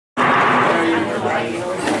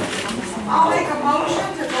I'll make a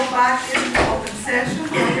motion to go back into open session.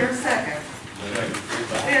 Do I hear a second?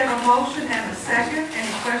 We have a motion and a second.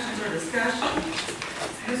 Any questions or discussion?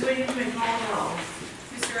 Ms. Williams, may call the roll.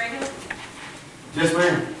 Mr. Ragle? Yes,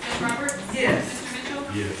 ma'am. Ms. Roberts? Yes. Mr. Mitchell?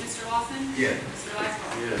 Yes. Mr. Lawson? Yes. Mr.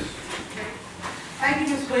 Laswell? Yes. Thank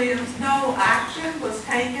you, Ms. Williams. No action was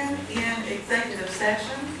taken in executive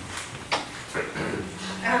session.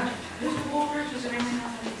 Mr. Woolridge, is there anything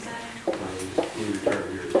else I need to say? You return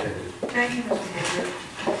your attendance. Thank you, Mr. Woolridge.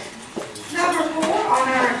 Number 4 on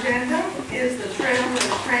our agenda is the treasurer's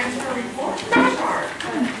transfer report. Chart.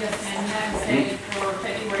 Yes, and that is dated for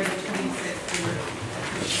February the 26th.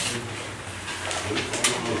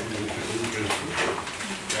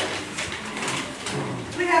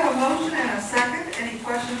 We have a motion and a second. Any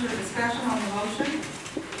questions or discussion on the motion?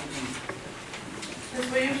 Ms.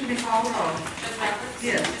 Williams, you may call the roll. Ms. Roberts?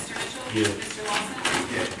 Yes. Mr. Mitchell? Yes. Mr. Lawson?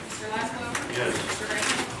 Yes. Mr. Laswell? Yes. Mr.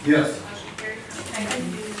 Ragle? Yes. Motion carried. Thank you.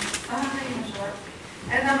 Thank you, Ms. Sharp.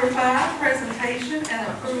 And number 5, presentation and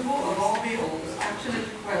approval of all bills. Action is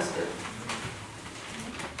requested.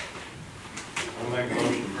 I'll make a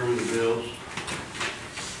motion to approve the bills.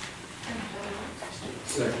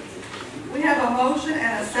 Second. We have a motion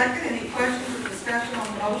and a second. Any questions or discussion on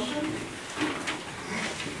the motion?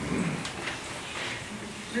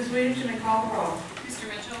 Ms. Williams, you may call the roll. Mr.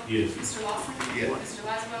 Mitchell? Yes. Mr. Lawson? Yes. Mr.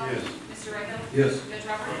 Laswell? Yes. Mr. Ragle? Yes. Ms.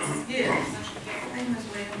 Roberts? Yes. Motion carried. Thank you, Ms.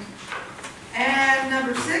 Williams. And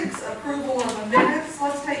number 6, approval of the minutes.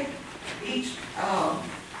 Let's take each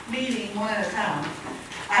meeting one at a time.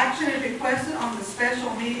 Action is requested on the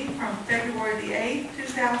special meeting from February the 8th,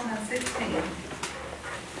 2016.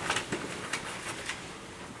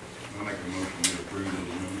 I'll make a motion to approve the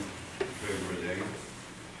minutes, February 8th.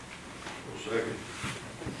 Second.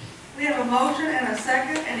 We have a motion and a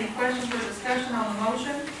second. Any questions or discussion on the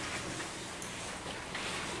motion?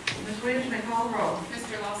 Ms. Williams, may call the roll.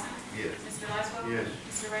 Mr. Lawson? Yes. Mr. Laswell? Yes.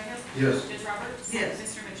 Mr. Ragle? Yes. Ms. Roberts? Yes.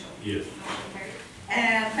 Mr. Mitchell? Yes. Motion carried.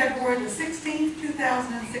 And February the 16th,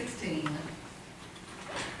 2016.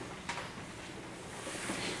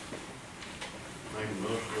 Make a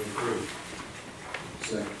motion to approve.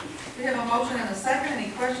 Second. We have a motion and a second.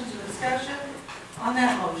 Any questions or discussion on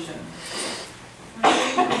that motion? Ms.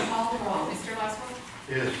 Williams, may call the roll. Mr. Laswell?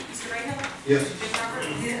 Yes. Mr. Ragle? Yes. Ms. Roberts?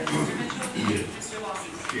 Yes. Mr. Mitchell? Yes. Mr.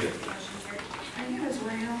 Lawson? Yes. Motion carried. Thank you, Ms.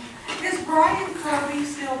 Williams. Is Brian Kirby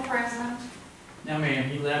still present? No, ma'am,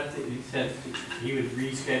 he left, he said he would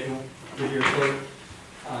reschedule with your clerk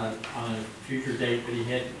on a future date, but he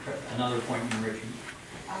had another appointment in Richmond.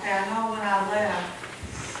 Okay, I know when I left,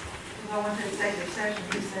 because I went to executive session,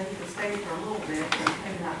 he said he could stay for a little bit, but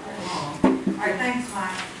maybe not very long. All right, thanks,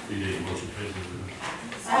 Mike. You need a motion to table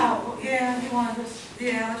Oh, yeah, you want to just,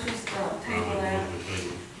 yeah, let's just table that.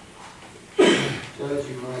 Judge,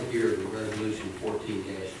 you might hear the resolution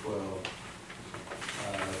 14-12.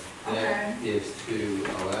 That is to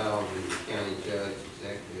allow the county judge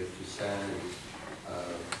executive to sign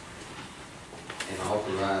and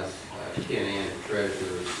authorize Ken Ann, the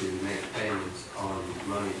treasurer, to make payments on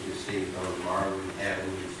monies received on the Marvin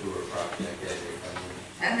Avenue sewer project as they come in.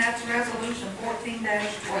 And that's resolution 14-12.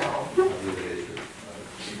 I believe it is.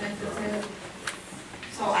 You think that's it?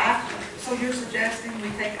 So you're suggesting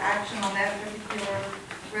we take action on that particular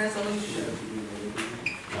resolution?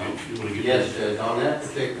 Yes, Judge, on that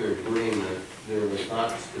particular agreement, there was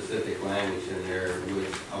not specific language in there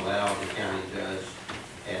which allowed the county judge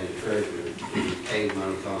and the treasurer to pay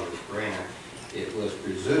monies on this grant. It was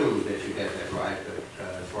presumed that you had that right, but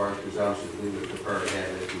as far as presumptions, we would prefer to have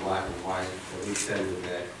it in black and white, so we send you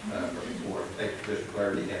that report. I think Mr.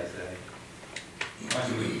 Clarity has that.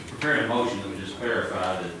 Actually, we prepared a motion that would just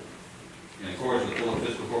clarify that in accordance with Bullitt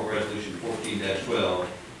Fiscal Court Resolution 14-12,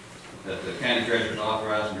 that the county treasurer is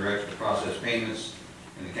authorized and directed to process payments,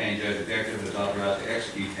 and the county judge executive is authorized to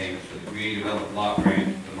execute payments for the community development block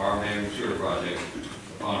grant for the Marvin Avenue sewer project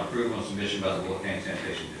upon approval and submission by the Bullitt County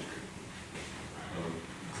Sanitation District. So,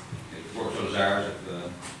 if the court so desires, if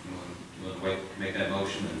you want to wait to make that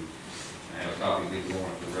motion, and I have a copy of the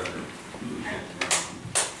warrant for the record.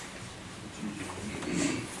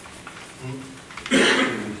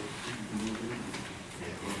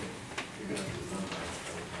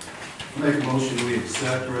 Make a motion, we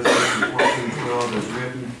accept resolution 14-12 as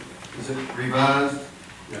written. Is it revised?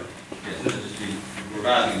 No. Yes, this is just the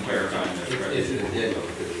revising and clarifying that. It's an addendum to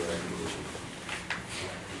the resolution.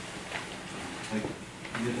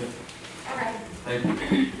 You get that? Okay.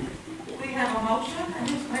 Thank you. We have a motion, and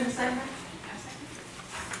who's made a second?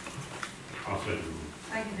 I'll second.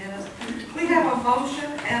 Thank you, Dennis. We have a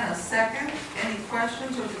motion and a second. Any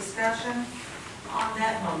questions or discussion on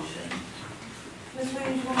that motion? Ms.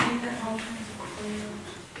 Williams, you want to read that motion?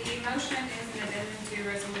 The motion is an addendum to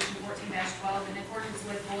Resolution 14-12 in accordance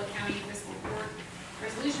with Bullitt County Fiscal Court.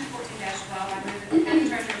 Resolution 14-12, I move that the county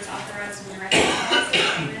treasurer is authorized to direct the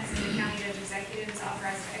payments and the county judge executive is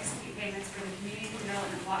authorized to execute payments for the community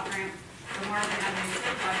development block grant for Marvin Avenue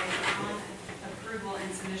Sewer Project upon approval and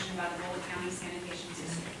submission by the Bullitt County Sanitation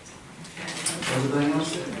District. Everything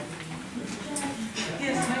else?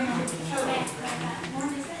 Yes, ma'am, sure.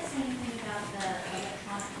 Lauren, does that say anything about the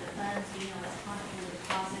electronic, the funds being electronically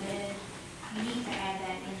deposited? You need to add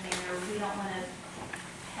that in there. We don't want to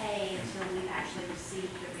pay until we've actually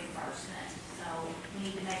received the reimbursement. So we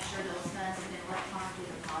need to make sure those funds have been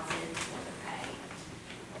electronically deposited before they're paid.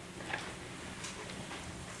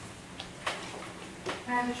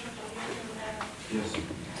 Magistrate, are you okay with that? Yes.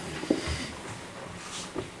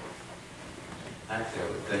 Actually, I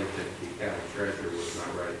would think that the county treasurer would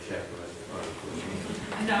not write a check unless the funds were.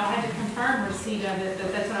 No, I had to confirm receipt of it,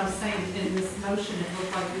 but that's what I was saying, in this motion, it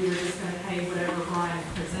looked like we were just gonna pay whatever Brian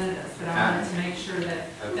presented us, but I wanted to make sure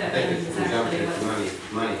that I that think was it's actually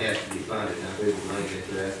presumptive what. money has to be funded. Now, who the money that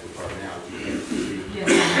you're asking for now, you can't see.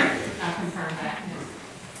 Yes, I confirmed that,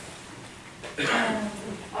 yes.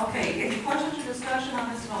 Okay, any questions or discussion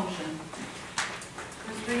on this motion?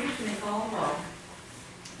 Ms. Williams, can you call the roll?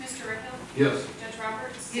 Mr. Rickle? Yes. Judge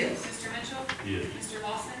Roberts? Yes. Mr. Mitchell? Yes. Mr.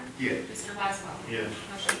 Lawson? Yes. Mr. Laswell? Yes.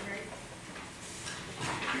 Motion carried.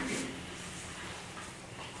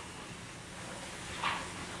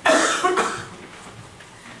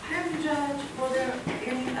 Deputy Judge, were there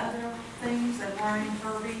any other things that Brian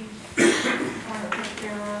Kirby wanted to take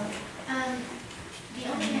care of? The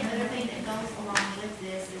only other thing that goes along with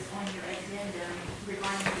this is on your addendum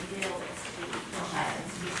regarding the bill that's to be, that happens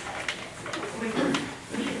to be paid.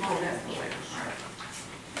 We can hold that for later.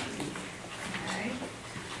 Okay.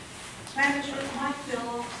 Magistrate Mike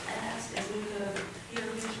Phillips asked if we could hear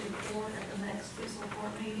his report at the next fiscal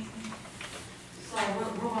court meeting. So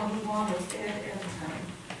we're going to move on with Ed Evans.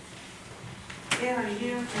 Ed, are you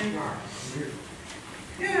here? There you are.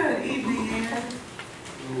 Good evening, Ed.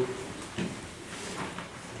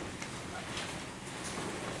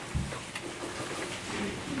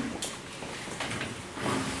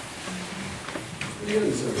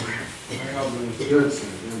 Good, sir. How y'all doing? Good, sir.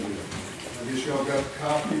 Good. I guess y'all got a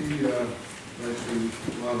copy, basically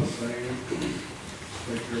a lot of the same.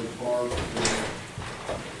 Take care of the park,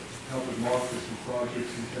 helping market some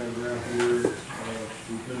projects we have around here.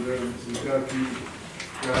 We've been doing, we've got a few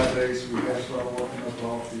dry days, we have started working up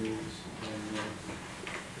all fields.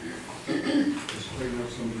 Just cleaning up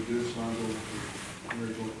some of the ditch lines over the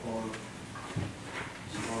Maryville Park.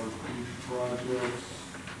 Some of our future projects.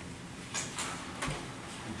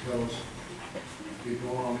 Tell us, get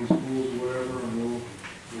going on these pools or whatever, and we'll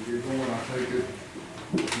get going. I take it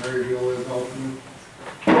Maryville is open.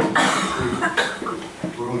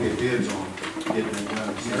 We're gonna get bids on getting it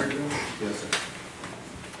done. Maryville? Yes, sir.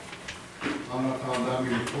 I'm not talking about, I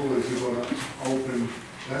mean, the pool is gonna open,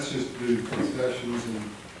 that's just to do concessions and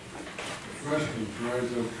refreshments, right?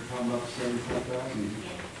 So you're talking about $75,000?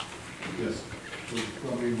 Yes. So,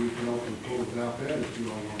 I mean, we can open the pool without that if you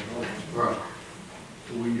don't want to open. Right.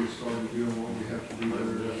 So we can get started doing what we have to do there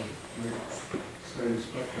to make state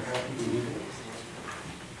inspector happy.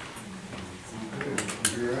 Okay,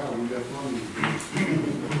 from here out, we got money.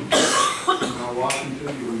 Now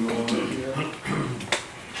Washington, you know what that yet?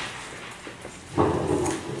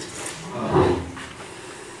 I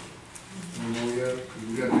don't know yet, 'cause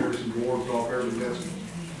we got there some boards off there, we got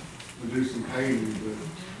to do some painting, but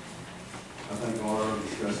I think all our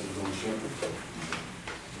discussion is on Shepherd.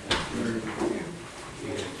 very,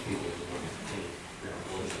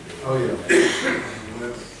 Oh, yeah.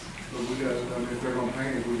 that's, but we got, I mean, if they're gonna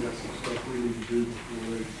paint it, we got some stuff we need to do before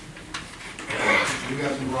they. We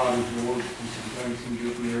got some rotted boards and some things, some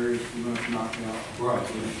different areas we're gonna have to knock out. Right.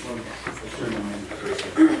 So, Sure, man.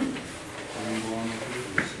 I'm going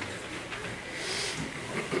with this.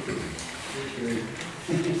 Okay.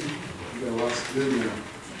 We got lots to do now.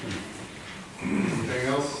 Anything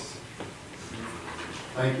else?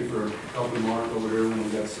 Thank you for helping Mark over there when we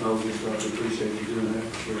got snow and stuff. We appreciate you doing that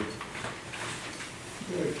for sure.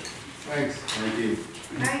 Good. Thanks. Thank you.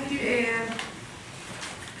 Thank you, Ed.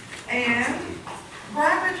 And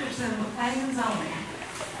Brian Richardson with Planning and Zoning.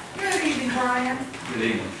 Good evening, Brian. Good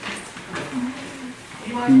evening.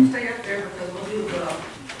 You might as well stay up there because we'll do the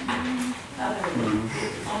other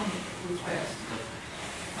on request.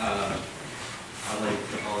 I'll lay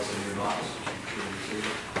the policy in your box.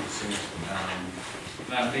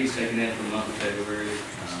 Amount of fees taken in for the month of February,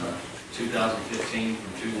 2015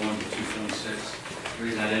 from 2/1 to 2/26. The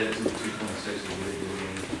reason I did it to 2/26 is we did it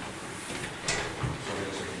again.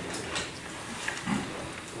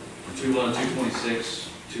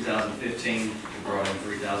 2/2/26/2015, we brought in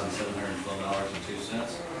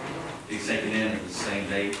 $3,712.02. These taken in at the same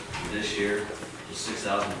date this year was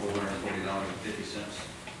 $6,440.50.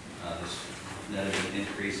 This netted an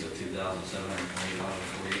increase of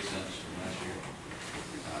 $2,720.48 from last year.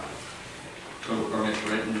 Total permits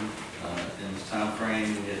written in this time frame,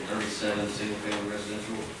 we had 37 single-family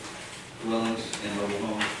residential dwellings and mobile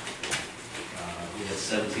homes. We had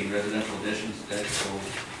 17 residential additions, decks,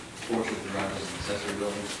 porches, garages, and accessory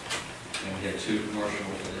buildings, and we had 2 commercial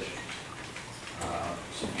additions.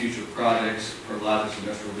 Some future projects for largest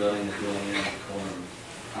industrial building is going in at the corner of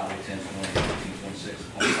Highway 1020, 1526,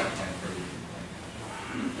 on site plan approval.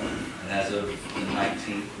 And as of the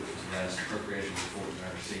 19th, which was the last appropriations report that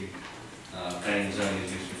I received, planning and zoning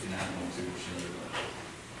is used 59.2% of the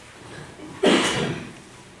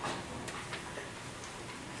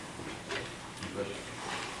budget.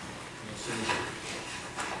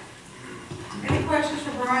 Any questions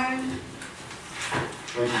for Brian?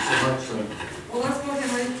 Thank you so much, sir. Well, let's go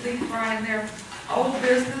ahead and leave Brian there. Old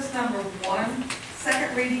business number 1,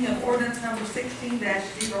 second reading of ordinance number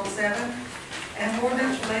 16-07, and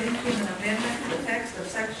ordinance relating to an amendment to the text of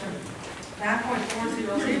section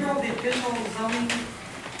 9.400, the official zoning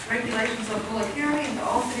regulations of Bullitt County and to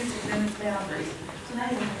all cities within its boundaries. So now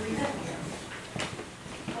you want to read that again.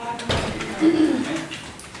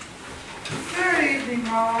 Good evening,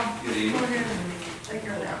 Rob. Good evening. Go ahead and take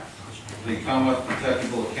care of that. The Commonwealth of Kentucky,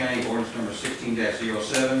 Bullitt County, ordinance number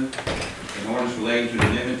 16-07, an ordinance relating to an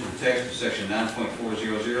amendment to the text of section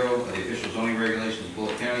 9.400 of the official zoning regulations of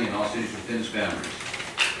Bullitt County and all cities within its boundaries.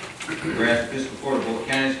 Whereas the fiscal court of Bullitt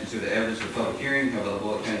County consider the evidence of the public hearing held by the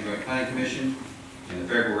Bullitt County Joint Planning Commission and the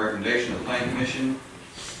favorable recommendation of the Planning Commission.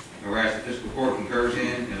 And whereas the fiscal court concurs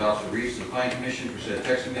in and also reads to the Planning Commission for said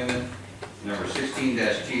text amendment number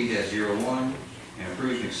 16-T-01 and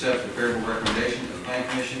approves and accepts the favorable recommendation of the Planning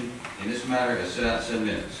Commission in this matter as set out in 7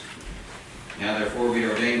 minutes. Now therefore be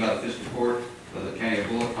ordained by the fiscal court of the County of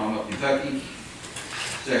Bullitt, Commonwealth of Kentucky.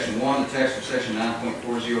 Section 1, the text of section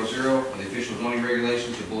 9.400 of the official zoning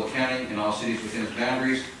regulations of Bullitt County and all cities within its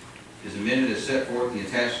boundaries is amended as set forth in the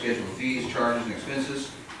attached schedule of fees, charges, and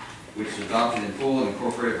expenses, which is adopted in full and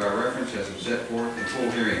incorporated by reference as is set forth in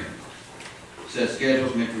full herein. Said schedule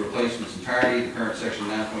is meant to replace in its entirety the current section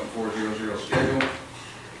 9.400 schedule.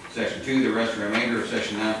 Section 2, the rest and remainder of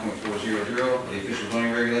section 9.400 of the official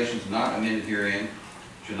zoning regulations not amended herein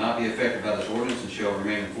shall not be affected by this ordinance and shall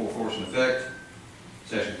remain in full force and effect.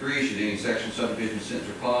 Section 3, should any section, subdivision, sentence,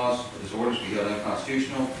 or clause of this ordinance be held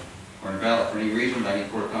unconstitutional or invalid for any reason by any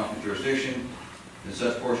court of competent jurisdiction, then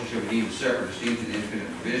such portion shall be deemed a separate, distinct, and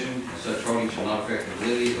independent provision, and such holding shall not affect the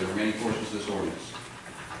validity of the remaining portions of this ordinance.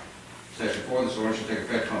 Section 4, this ordinance shall take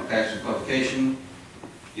effect upon passage and publication.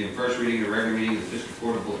 Given first reading at a regular meeting of the Fiscal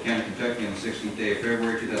Court of Bullitt County, Kentucky on the 16th day of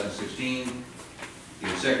February 2016.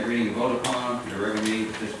 Given second reading and voted upon at a regular meeting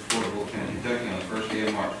of the Fiscal Court of Bullitt County, Kentucky on the first day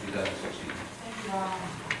of March 2016. Thank you, Rob.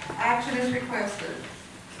 Action is requested.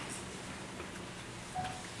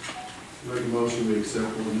 Make a motion to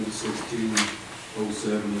accept ordinance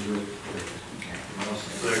 1607 as read.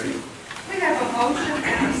 Second. We have a motion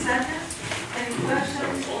and a second. Any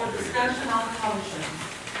questions or discussion on the motion?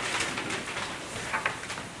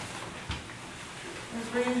 Ms.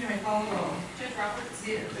 Williams, you may call the roll. Judge Roberts?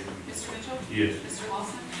 Yes. Mr. Mitchell? Yes. Mr.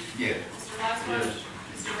 Lawson? Yes. Mr. Laszlo?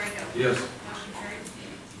 Mr. Rego? Yes. Motion carries.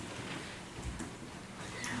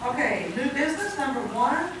 Okay, new business number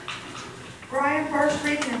 1. Brian, first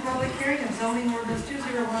reading and public hearing of zoning ordinance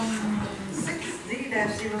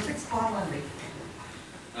 2016-06, Claude Lundy.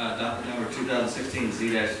 Docket number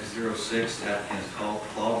 2016-Z-06, applicant is called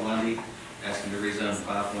Claude Lundy, asking to rezone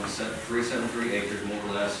 5.373 acres more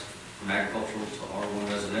or less from agricultural to R1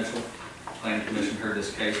 residential. Planning Commission heard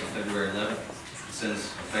this case on February 11th and sends a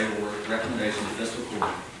favorable recommendation to fiscal court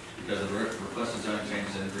because of the requested zoning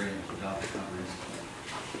changes in agreement with adopted comprehensive plan.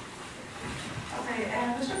 Okay,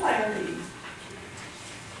 and Mr. Flaherty.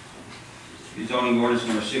 The zoning ordinance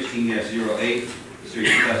number 16-08, series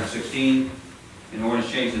 2016, an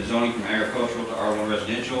ordinance changing the zoning from agricultural to R1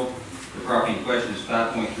 residential. The property in question is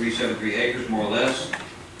 5.373 acres, more or less,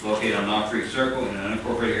 located on Knob Creek Circle in an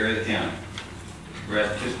unincorporated area of the county.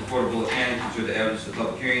 Whereas the Fiscal Court of Bullitt County considered the evidence of the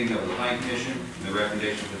public hearing held by the Planning Commission and the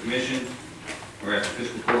recommendations of the Commission. Whereas the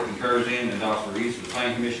Fiscal Court concurs in and adopts the reads of the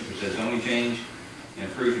Planning Commission for said zoning change and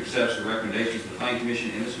approves and accepts the recommendations of the Planning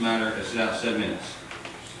Commission in this matter as set out in 7 minutes.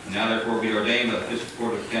 And now therefore be ordained by the Fiscal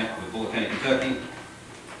Court of Bullitt County, Kentucky.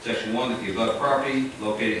 Section 1, that the above property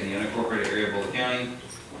located in the unincorporated area of Bullitt County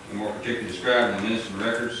and more particularly described in the minutes and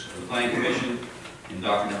records of the Planning Commission in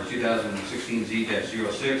document number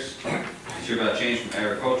 2016-Z-06 is hereby changed from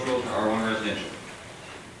agricultural to R1 residential.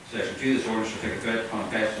 Section 2, this ordinance shall take effect upon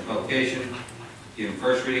passage and publication, given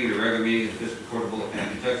first reading at a regular meeting of the Fiscal Court of Bullitt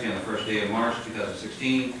County, Kentucky on the first day of March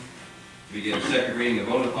 2016, to be given second reading and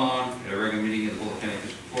voted upon at a regular meeting of the Bullitt County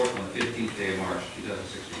Fiscal Court on the 15th day of March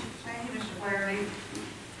 2016. Thank you, Mr. Flaherty.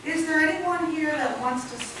 Is there anyone here that wants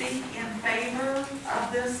to speak in favor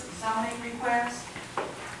of this zoning request?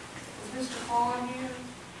 Is Mr. Claude here?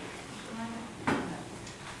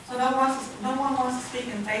 So no one wants to speak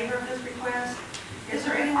in favor of this request? Is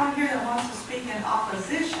there anyone here that wants to speak in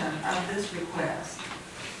opposition of this request?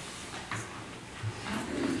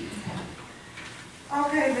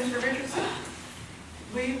 Okay, Mr. Richardson,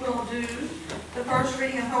 we will do the first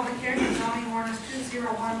reading and public hearing of zoning ordinance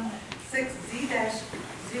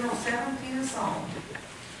 2016-Z-07, Tina Song.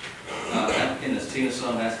 Applicant is Tina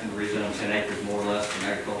Sum, asking to rezone 10 acres more or less from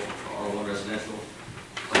agricultural to R1 residential.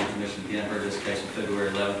 Planning Commission again heard this case on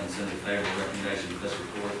February 11th and sent a favorable recommendation to this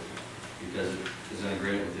report because it is in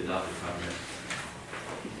agreement with the adopted comprehensive.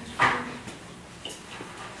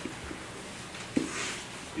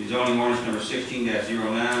 The zoning ordinance number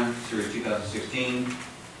 16-09, series 2016.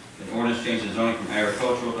 An ordinance changing zoning from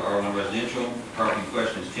agricultural to R1 residential. The property in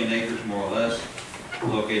question is 10 acres more or less,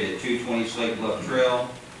 located at 220 Slate Bluff Trail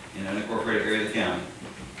in an unincorporated area of the county.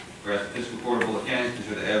 Whereas the Fiscal Court of Bullitt County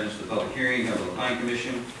consider the evidence of the public hearing held by the Planning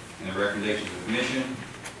Commission and the recommendations of the Commission.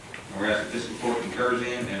 And whereas the Fiscal Court concurs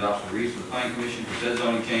in and adopts the reasons of the Planning Commission for said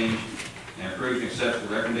zoning change and approves and accepts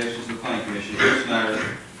the recommendations of the Planning Commission in this matter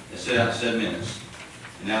as set out in said minutes.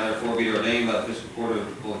 And now therefore be ordained by the Fiscal Court of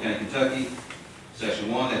Bullitt County, Kentucky,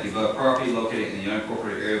 Section 1, that the above property located in the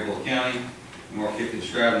unincorporated area of Bullitt County, more particularly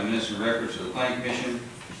described in the minutes and records of the Planning Commission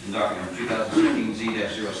in document number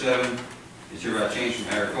 2016-Z-07, is hereby changed from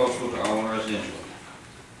agricultural to R1 residential.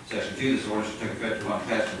 Section 2, this ordinance shall take effect upon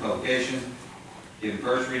passage and publication, given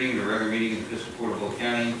first reading at a regular meeting of the Fiscal Court of Bullitt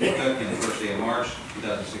County, Kentucky on the first day of March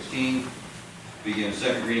 2016, to be given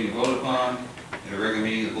second reading and voted upon at a regular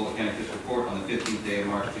meeting of the Bullitt County Fiscal Court on the 15th day of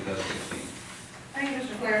March 2016. Thank you,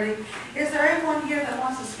 Mr. Flaherty. Is there anyone here that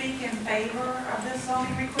wants to speak in favor of this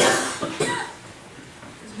zoning request?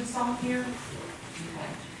 Is Ms. Song here?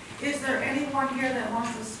 Is there anyone here that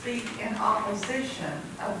wants to speak in opposition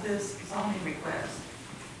of this zoning request?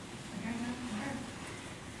 Okay.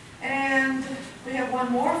 And we have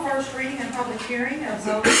one more, first reading and public hearing of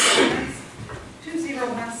zoning ordinance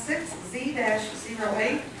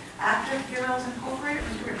 2016-Z-08, Active Heroes Incorporated.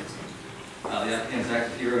 Mr. Richardson. The applicant is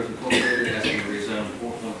Active Heroes Incorporated, asking to rezone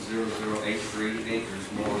 4.0083 acres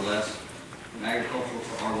more or less from agricultural to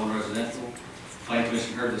R1 residential. Planning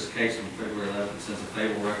Commission heard this case on February 11th and sends a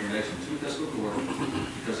favorable recommendation to Fiscal Court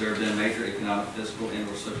because there have been major economic, physical,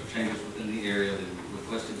 and/or social changes within the area of the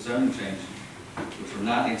requested zoning change, which were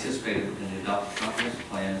not anticipated in the adopted comprehensive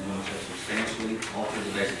plan, and which have substantially altered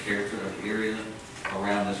the basic character of the area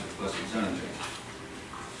around this requested zoning change.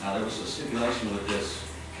 Now, there was a stipulation with this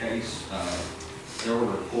case. There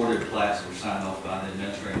were recorded plats that were signed off by the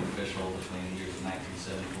administrative official between the years of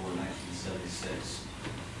 1974 and 1976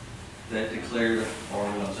 that declared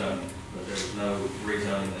R1 zoning, but there was no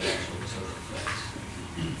rezoning that actually took effect.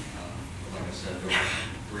 Like I said, there were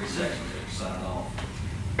 3 sections that were signed off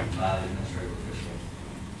by the administrative official.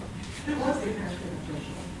 Who was the administrative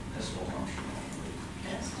official? Fiscal Armstrong.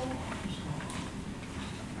 Fiscal Armstrong.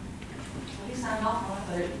 So he signed off on it,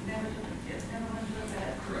 but it never went into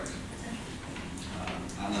effect. Correct.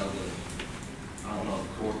 I don't know if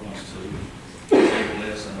the court wants to table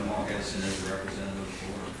this, and Mark Edison is the representative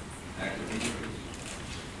for Active Heroes. I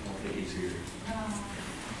don't think he's here.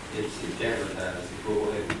 It's advertised, go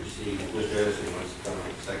ahead and proceed. Mr. Edison wants to come on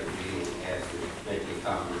the second meeting and ask to make any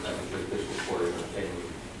comments. I think this report is okay.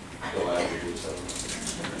 Go out and do something.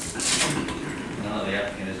 None of the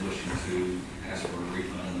applicant is wishing to ask for a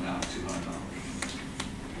refund in the amount of $200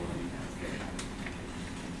 for the application.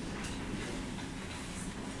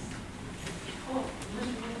 Well,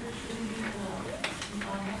 Mr. Wilbur, should we make a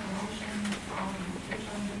motion on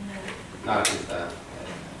refunding that? Not at this time.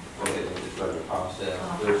 Go ahead and just run the process.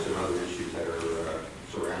 There's some other issues that are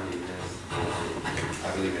surrounding this. I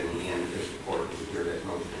believe in the end, this report will hear that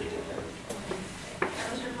motion.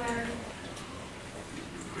 Mr. Flaherty?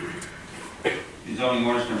 The zoning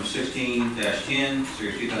ordinance number 16-10,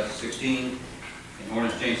 series 2016. An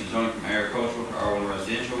ordinance changing zoning from agricultural to R1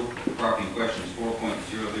 residential. The property in question is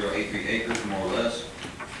 4.0083 acres more or less,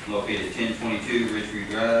 located at 1022 Ridgeview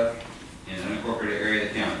Drive in an unincorporated area of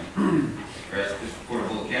the county. Whereas the Fiscal Court of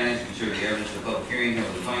Bullitt County has considered the evidence of the public hearing held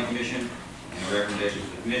by the Planning Commission and the recommendations of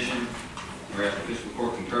the Commission. Whereas the Fiscal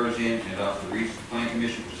Court concurs in and adopts the reasons of the Planning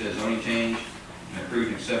Commission for said zoning change and approves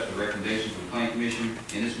and accepts the recommendations of the Planning Commission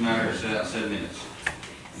in this matter as set out in said minutes.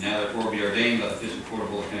 Now therefore be ordained by the Fiscal Court of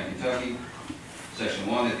Bullitt County, Kentucky. Section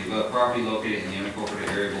 1, that the above property located in the unincorporated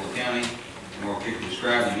area of Bullitt County, and more particularly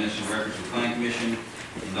described in the minutes and records of the Planning Commission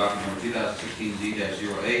in document number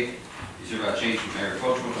 2016Z-08, is hereby changed from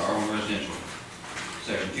agricultural to R1 residential.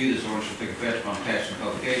 Section 2, this ordinance will take effect upon passage and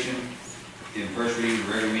publication. In first reading,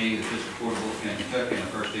 the regular meeting of the Fiscal Court of Bullitt County, Kentucky, on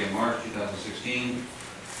the first day of March 2016.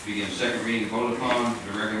 Begin second reading and voted upon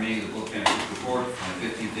the regular meeting of the Bullitt County Fiscal Court on the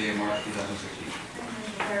 15th day of March 2016.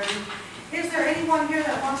 Is there anyone here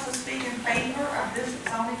that wants to speak in favor of this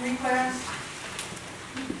zoning request?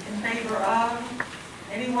 In favor of?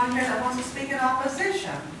 Anyone here that wants to speak in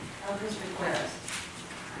opposition of this request?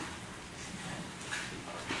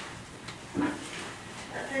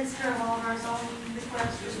 That takes care of all of our zoning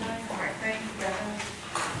requests for tonight. All right, thank you, guys.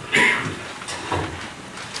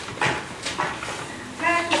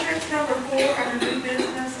 Matter number 4 under new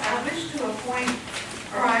business, I wish to appoint,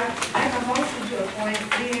 or I have a motion to appoint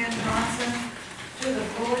Leanne Johnson to the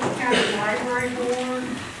Bullitt County Library Board.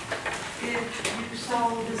 If you so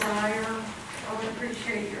desire, I would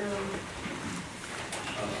appreciate your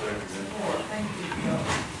support. Thank you.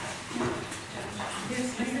 Yes,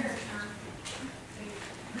 ma'am.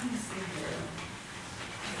 Let me see here.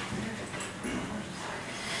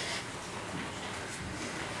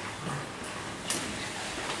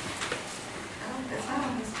 It's not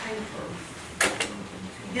on this paper.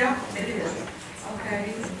 Yep, it is.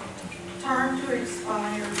 Okay. Term to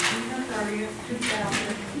expire June 30th,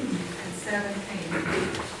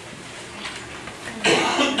 2017.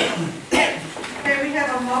 Okay, we have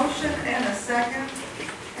a motion and a second.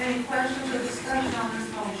 Any questions or discussion on this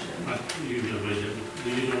motion? Do you know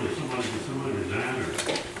that someone resigned or,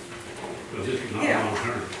 because this is not Yeah. long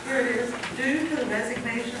term? Here it is. Due to the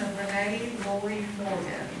resignation of Renee Lloyd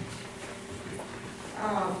Morgan.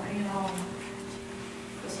 You know,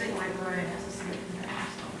 the state librarian has to submit the name,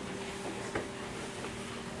 so.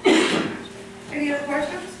 Any other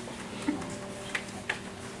questions?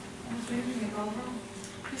 Ms. Weaver, can you call the roll?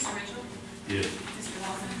 Mr. Mitchell? Yes. Mr.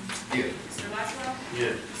 Lawson? Yes. Mr. Laswell?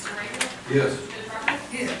 Yes. Mr. Ranger? Yes. Judge Roberts?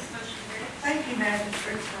 Yes. Motion carried. Thank you,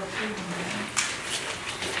 magistrates, for approving that.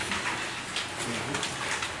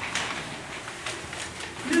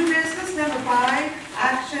 New business number 5,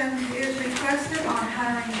 action is requested on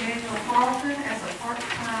hiring Daniel Carlton as a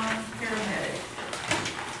part-time paramedic.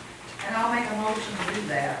 And I'll make a motion to do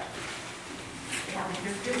that.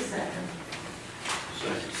 Just give a second.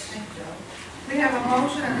 Thank you, Joe. We have a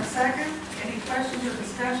motion and a second. Any questions or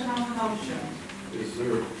discussion on the motion? Is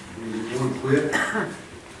there one quit? No?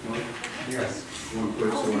 Yes, One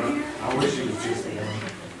quit, so Over here? I wish it was just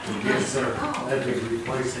one. Yes, sir. That'd be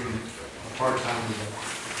replacing a part-time that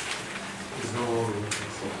is no longer with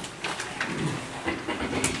us. I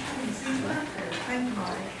didn't see you up there. Thank you,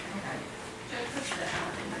 Marty. Okay. Judge, what's the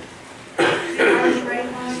hourly rate? The hourly rate,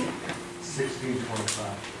 Marty?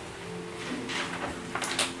 1625.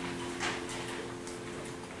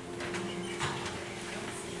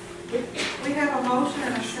 We have a motion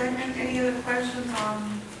and a second. Any other questions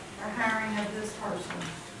on the hiring of this person?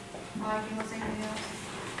 Mike, you want to say anything else?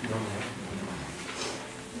 No, ma'am.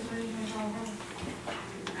 Ms. Reed, you want to call the roll?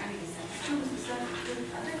 I need a second. Who was the second? I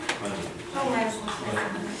think. Joe Lasley.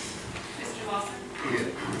 Mr. Lawson? Yes.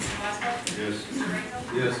 Mr. Laswell? Yes. Mr. Ranger?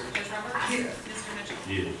 Yes. Judge Roberts? Yes. Mr. Mitchell?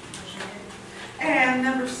 Yes. Motion carried. And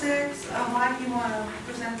number 6, Mike, you want to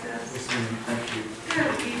present this? Yes, ma'am. Thank you.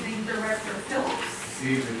 Good evening, Director Phillips.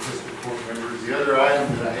 Evening, fiscal court members. The other item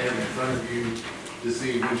that I have in front of you this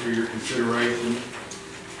evening for your consideration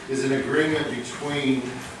is an agreement between,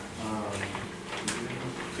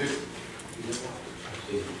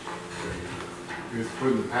 it's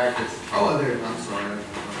put in the packets. Oh, there, I'm sorry.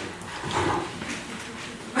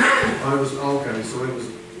 Oh, it was, okay, so it was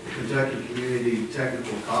Kentucky Community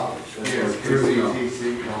Technical College. That's Yes, what it's really about.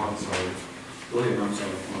 KCTC, no, I'm sorry. Go ahead, I'm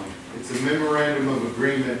sorry, Mike. It's a memorandum of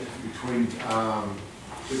agreement between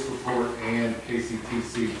Fiscal Court and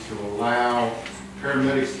KCTC to allow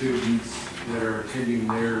paramedic students that are attending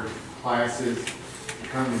their classes to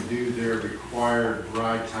come and do their required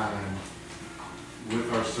ride time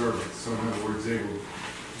with our service. So in other words, they will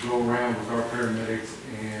go around with our paramedics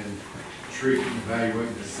and treat and evaluate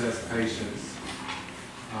and assess patients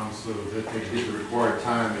so that they get the required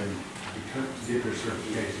time and get their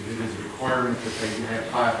certification. It is a requirement that they have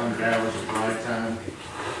 500 hours of ride time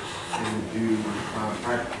and do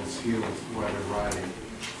practical skills while they're riding.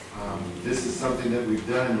 This is something that we've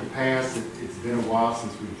done in the past. It's been a while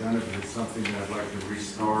since we've done it, but it's something that I'd like to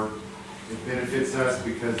restart. It benefits us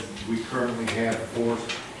because we currently have four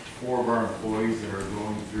of our employees that are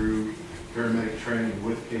going through paramedic training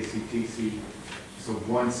with KCTC. So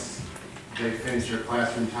once they finish their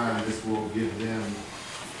classroom time, this will give them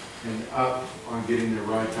an up on getting their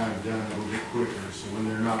ride time done a little bit quicker. So when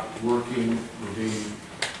they're not working,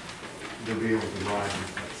 they'll be able to ride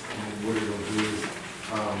with us. And what it'll do is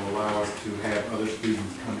allow us to have other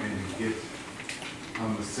students come in and get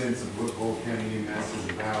a sense of what Bullitt County EMS is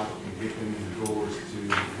about and get them in the doors to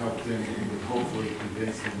help them and hopefully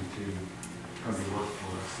convince them to come to work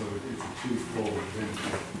for us. So it's a twofold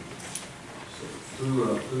benefit. So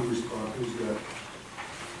who's got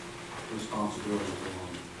responsibility for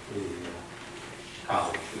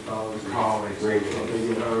College. the college? College. So they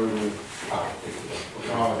get early.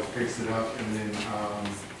 College picks it up, and then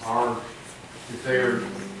if they're,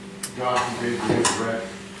 God forbid, they wreck,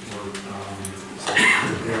 or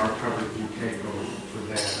they are covered through CACO for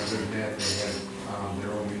that. Other than that, they have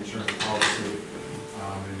their own insurance policy,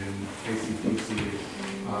 and then KCTC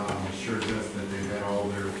assures us that they've had all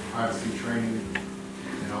their privacy training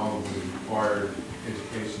and all of the required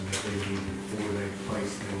education that they need before they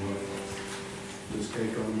place them with us. Does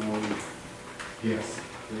CACO know? Yes.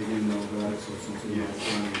 They didn't know about it, so since they're not Yes.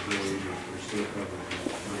 trying to they're still covered.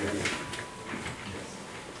 Yes.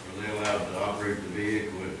 Are they allowed to operate the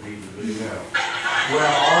vehicle if need to be? No.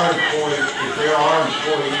 Well, our employees, if they are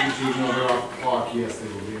employees, even though they're off the clock, yes, they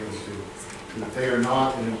will be able to. But if they are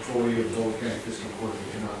not an employee of Bullitt County Fiscal Court, they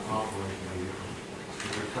cannot operate the vehicle. So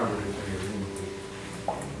they're covered if they are in the vehicle.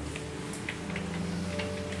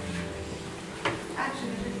 Action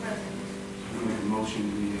is requested. I make a motion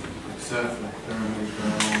we accept the paramedic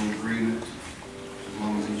trial agreement, as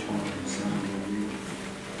long as each one can sign the agreement.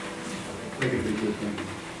 I think it'd be a good thing.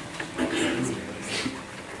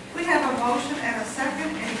 We have a motion and a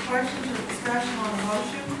second. Any questions or discussion on the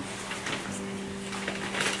motion?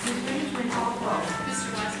 Ms. Williams, will you call the roll? Mr.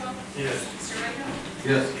 Westphal? Yes. Mr. Rico?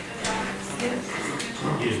 Yes. Ms. Roberts? Yes. Mr.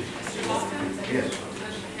 Mitchell? Yes. Mr. Lawson? Yes.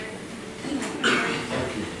 Motion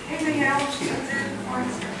carried. Anything else?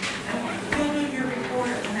 We'll do your report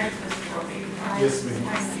at the next board meeting, right? Yes, ma'am.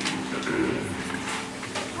 Thank you.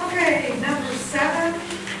 Okay, number 7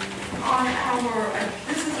 on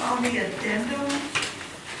this is on the addendum.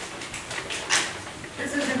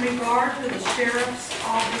 This is in regard to the sheriff's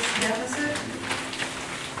office deficit.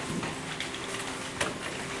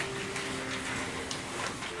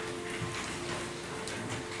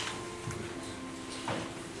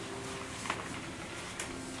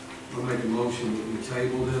 I'll make a motion that we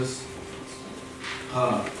table this.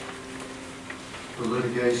 For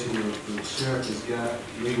litigation, the sheriff has got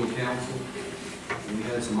legal counsel. And we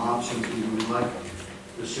had some options. We would like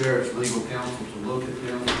the sheriff's legal counsel to look at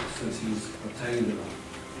them since he's obtained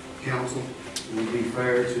counsel. It would be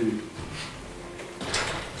fair to,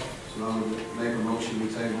 so I would make a motion we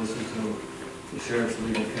table this until the sheriff's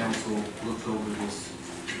legal counsel looks over this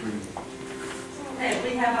agreement. Okay,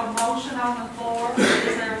 we have a motion on the floor.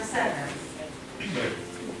 Is there a second?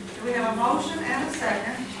 We have a motion and a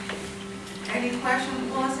second. Any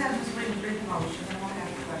questions? Well, let's have Ms. Williams read the motion, and we'll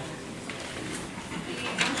have the questions. The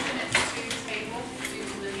motion is to table due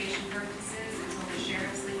to litigation purposes until the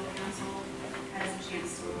sheriff's legal counsel has a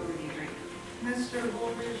chance to look over the agreement. Mr.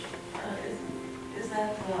 Woolridge, is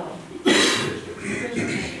that the?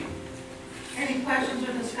 Any questions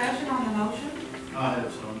or discussion on the motion? I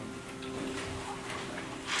have some.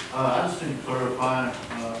 I just need to clarify,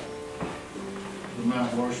 the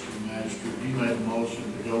Mount Washington magistrate, he made a motion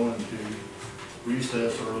to go into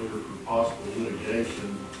recess earlier for possible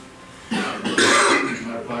litigation.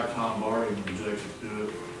 Matter of fact, Tom Barty objected to it.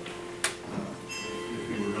 If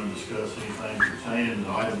we were going to discuss anything pertaining to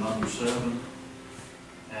item number 7.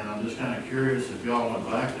 And I'm just kind of curious if y'all went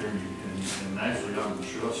back there and actually, I'm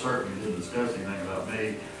sure certainly didn't discuss anything about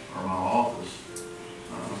me or my office.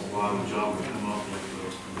 Why would y'all come up with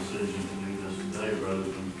the decision to do this today rather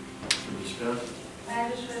than to discuss it?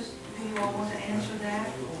 Magistrates, do you all want to answer that,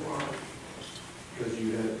 or? Because you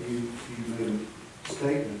made a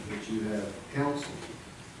statement that you have counsel.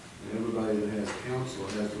 And everybody that has counsel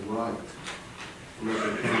has the right to let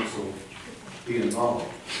their counsel be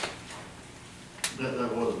involved.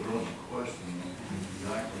 That wasn't really the question,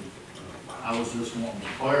 exactly. I was just wanting to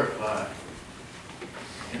clarify,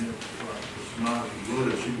 and if not, if you would,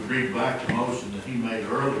 if you could read back the motion that he made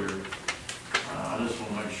earlier, I just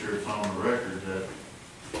want to make sure it's on the record that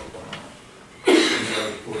you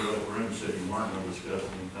guys pulled it up room, said you weren't going to discuss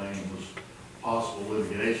anything, it was possible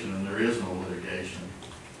litigation, and there is no litigation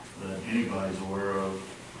that anybody's aware of.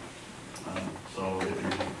 So if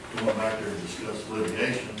you're going back there to discuss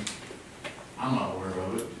litigation, I'm not aware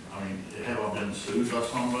of it. I mean, have I been sued by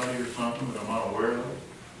somebody or something that I'm not aware of?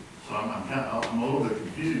 So I'm a little bit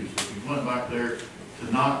confused. If you went back there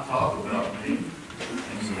to not talk about me,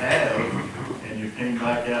 and you have, and you came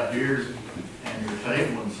back out here and you're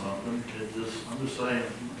tabling something, I'm just saying,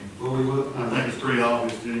 Well, we would, I think it's pretty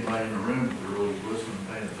obvious to anybody in the room that they're really listening and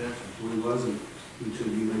paying attention. well, it wasn't until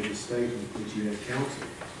you made the statement that you had counsel.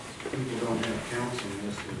 People don't have counsel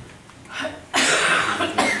unless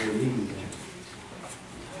they're meeting.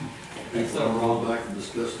 If I'm wrong back and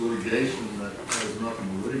discuss litigation, that has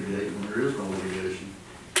nothing to litigate when there is no litigation.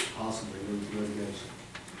 Possibly litigation.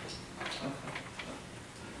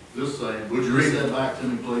 Just saying, would you read that back to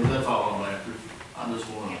me, please? That's all I'm after. I just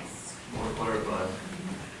want Yes. to clarify.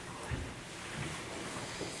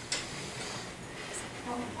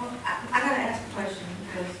 Well, I gotta ask a question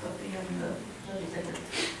because of the judge's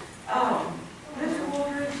Mr.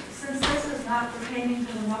 Waters, since this is not pertaining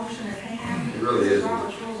to the motion at hand. It really this is isn't.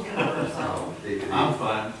 Robert's Rules of Order, so. I'm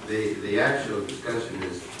fine. The actual discussion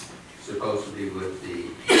is supposed to be with the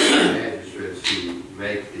magistrates who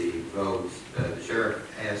make the votes. The sheriff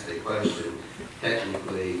asked a question.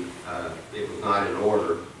 Technically, it was not in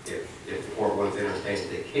order. If the court wants to entertain it,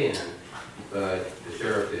 they can. But the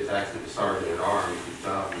sheriff is actually the sergeant at arms whose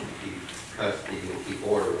job is to keep custody and keep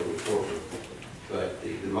order in the courtroom. But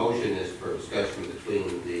the motion is for discussion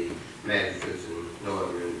between the magistrates and no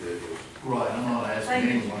other individuals. Right, I'm not asking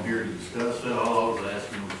anyone here to discuss it. All I was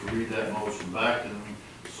asking was to read that motion back to me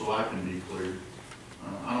so I can be clear.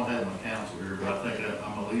 I don't have my counsel here, but I think that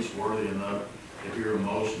I'm at least worthy enough to hear a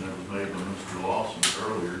motion that was made by Mr. Lawson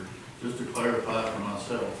earlier, just to clarify for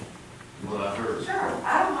myself what I heard. Sure,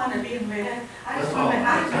 I don't mind it being read. I just That's want to, all.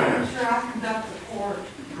 I just want to make sure I conduct the court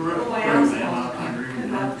Correct, the way I'm ma'am. supposed I to agree with you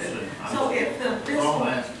conduct it. 100%. So if the That's all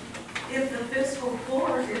I'm fiscal, asking. if the fiscal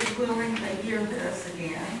court is willing to hear this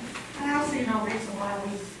again, and I see no reason why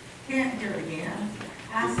we can't hear it again,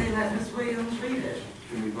 I say let Ms. Williams read it.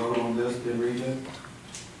 Can we vote on this, then read it?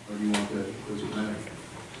 Or do you want that, does it matter?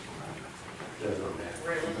 Doesn't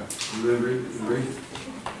matter. You agree, agree?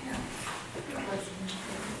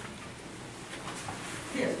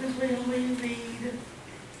 Yes, Ms. Williams, will you read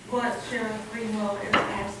what Sheriff Greenwell is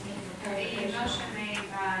asking for The clarification? motion made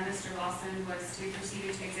by Mr. Lawson was to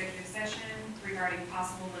proceed into executive session regarding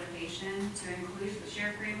possible litigation to include the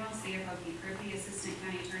Sheriff Greenwell, CFO Keith Griffey, Assistant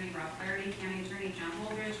County Attorney Rob Flaherty, County Attorney John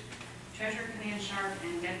Holdridge, Treasurer Command Sharp,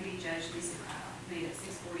 and Deputy Judge Lisa Crowell, made at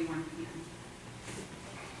 6:41 p.m.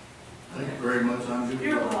 Thank you very much. I'm good.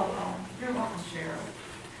 You're welcome. You're welcome, Sheriff.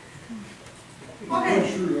 I'm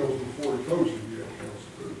Okay, sure that was before he told you you had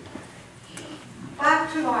counsel.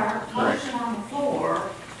 back to our motion on the floor.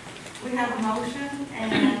 We have a motion,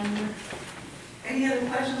 and any other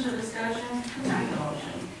questions or discussion concerning the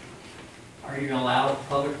motion? Are you gonna allow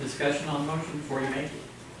public discussion on the motion before you make it?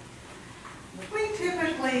 We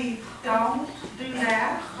typically don't do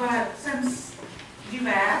that, but since you've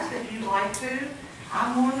asked, if you'd like to,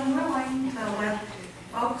 I'm more than willing to let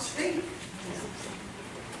folks speak.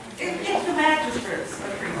 If the magistrates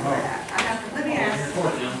agree with that, I have to, let me ask.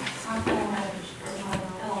 Report, Jim. I'm full magistrate, my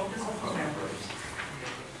fellow fiscal members.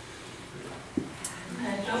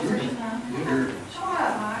 Okay, Joseph, show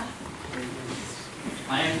up, Mike.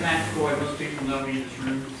 My name's Matt Coy. Most people know me in this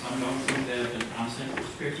room. Some don't think that, but I'm simply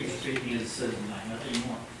strictly speaking as a citizen tonight, nothing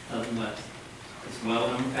more, nothing less. It's well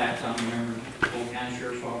known fact, I'm a member of the Bullitt County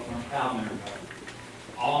Sheriff's Office, I'm a proud member of it.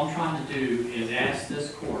 All I'm trying to do is ask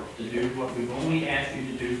this court to do what we've only asked you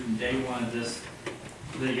to do from day one of this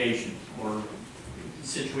litigation or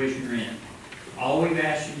situation you're in. All we've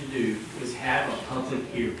asked you to do is have a public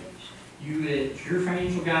hearing. Your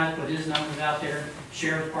financial guy put his numbers out there,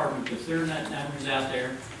 Sheriff's Department puts their numbers out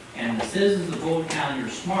there, and the citizens of Bullitt County are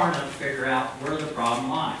smart enough to figure out where the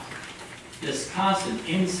problem lies. This constant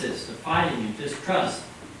insist of fighting and distrust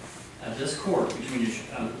of this court between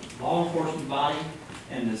the law enforcement body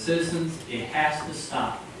and the citizens, it has to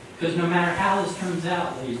stop. Because no matter how this turns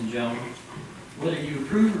out, ladies and gentlemen, whether you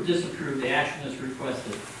approve or disapprove the action that's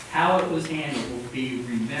requested, how it was handled will be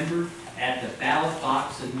remembered at the ballot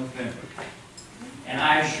box in November. And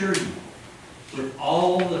I assure you, with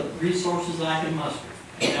all the resources I can muster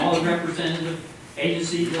and all the representative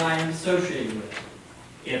agencies that I am associated with,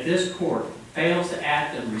 if this court fails to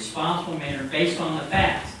act in a responsible manner based on the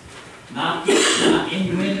facts, not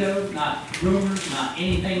innuendo, not rumors, not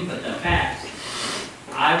anything but the facts,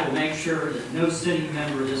 I will make sure that no sitting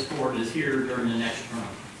member of this court is here during the next term.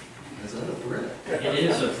 Is that a threat? It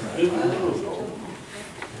is a threat.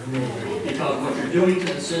 Because what you're doing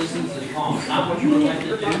to the citizens is wrong. It's not what you're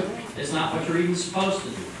elected to do. It's not what you're even supposed to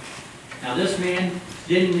do. Now, this man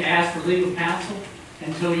didn't ask for legal counsel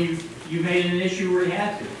until you made an issue where he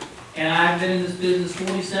had to. And I've been in this business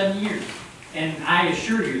 47 years. And I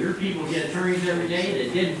assure you, there are people who get attorneys every day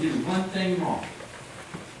that didn't do one thing wrong.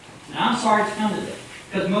 And I'm sorry it's come to this,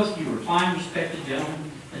 because most of you are fine, respected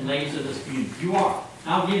gentlemen and ladies of this community. You are.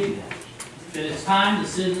 I'll give you that. But it's time the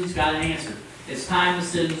citizens got an answer. It's time the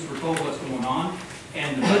citizens were told what's going on.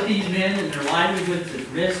 And to put these men and their livelihoods at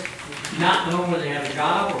risk, not knowing whether they have a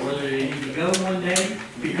job or whether they need to go one day,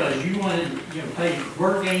 because you wanted to play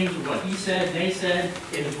word games with what he said, they said,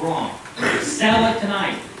 it is wrong. Settle it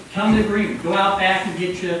tonight. Come to agreement. Go out back and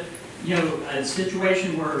get you, a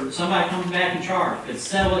situation where somebody comes back in charge. But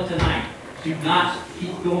settle it tonight. Do not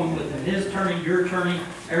keep going with his attorney, your attorney,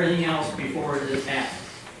 everything else before this happens.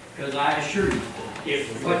 Because I assure you,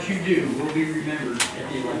 if what you do will be remembered at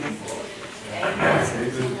the election.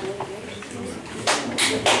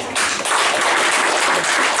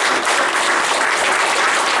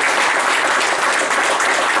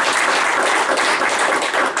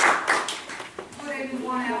 Would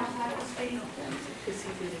anyone else like to speak?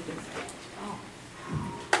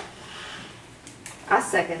 I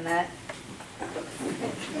second that.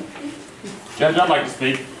 Judge, I'd like to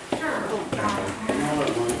speak.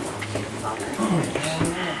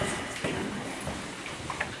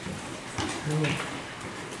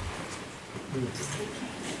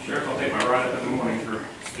 Sheriff, I'll take my right up in the morning for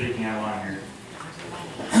speaking out of line here.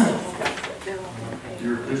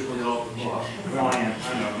 You're officially off the block. Well, I am.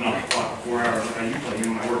 I know, I'm not the clock for 4 hours like I usually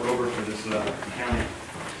am when I work over for this county.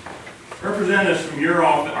 Representatives from your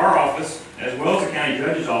office, our office, as well as the county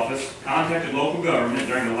judge's office, contacted local government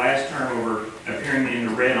during the last term over appearing in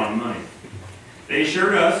the red on money. They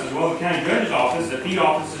assured us, as well as the county judge's office, that the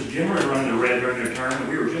offices generally run in the red during their term, and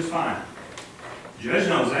we were just fine. The judge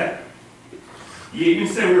knows that. You even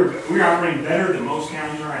said we were operating better than most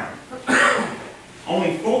counties around.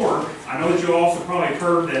 Only 4, I know that you also probably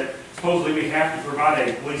heard that supposedly we have to provide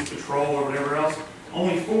a police patrol or whatever else.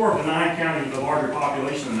 Only 4 of the 9 counties with a larger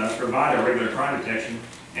population than us provide a regular crime detection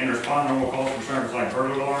and respond to normal calls for services like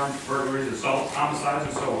burglar alarms, burglaries, assaults, homicides,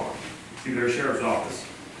 and so on through their sheriff's office.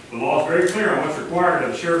 The law is very clear on what's required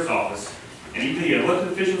of the sheriff's office, and the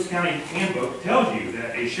elected officials county handbook tells you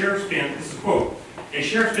that a sheriff spends, this is a quote, a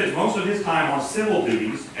sheriff spends most of his time on civil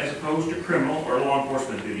duties as opposed to criminal or law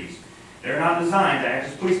enforcement duties. They're not designed to act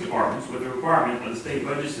as police departments with the requirement of the state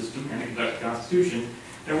budget system and the Kentucky Constitution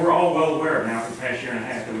that we're all well aware of now for the past year and a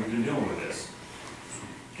half that we've been dealing with this.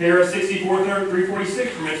 KRS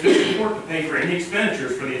 64-346 permits this court to pay for any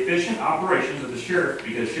expenditures for the efficient operations of the sheriff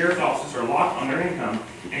because sheriff's offices are locked on their income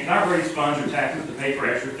and cannot raise funds or taxes to pay for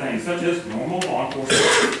extra things such as normal law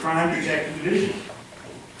enforcement crime detective division.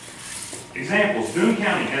 Examples, Boone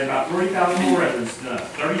County has about 30,000 more residents than us,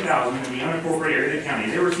 30,000 in the unincorporated area of the county.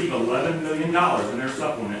 They receive $11 million in their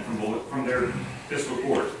supplement from Bullitt from their fiscal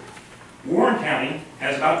court. Warren County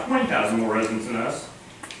has about 20,000 more residents than us.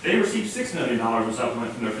 They receive $6 million in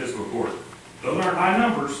supplement from their fiscal court. Those aren't high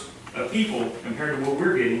numbers of people compared to what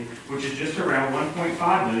we're getting, which is just around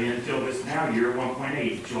 1.5 million until this now year,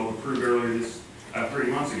 1.8, which you all approved earlier this 3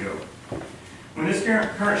 months ago. When this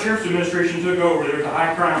current sheriff's administration took over, there was a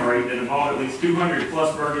high crime rate that involved at least 200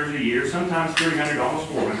 plus burglars a year, sometimes 300, almost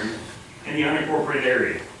 400, in the unincorporated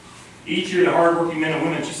area. Each year, the hardworking men and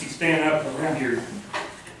women just keep standing up around here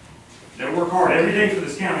that work hard every day for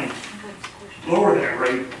this county lower that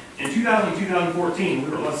rate. In 2014, we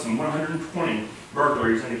were less than 120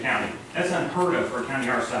 burglaries in the county. That's unheard of for a county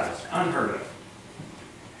our size. Unheard of.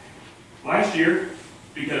 Last year,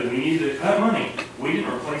 because we needed to cut money, we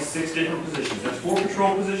didn't replace 6 different positions. That's 4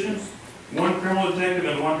 patrol positions, 1 criminal detective,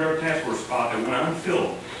 and 1 drug task force spot that went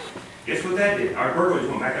unfilled. Guess what that did? Our burglaries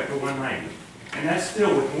went back up to 190. And that's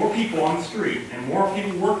still with more people on the street and more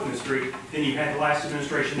people working the street than you had the last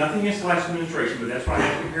administration. Nothing against the last administration, but that's what I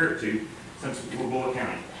have to compare it to since we're Bullitt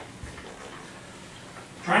County.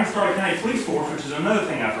 Trying to start a county police force, which is another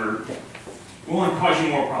thing I've heard, will only cause you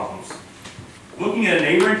more problems. Looking at a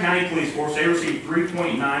neighboring county police force, they receive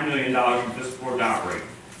 $3.9 million from fiscal court to operate.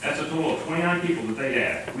 That's a total of 29 people that they'd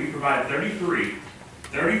add. We provide 33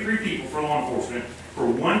 people for law enforcement for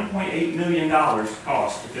 $1.8 million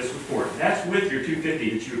cost to fiscal court. That's with your $250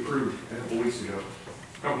 that you approved a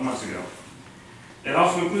couple months ago. That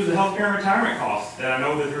also includes the health care and retirement costs that I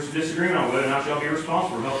know that there's a disagreement on whether or not you'll be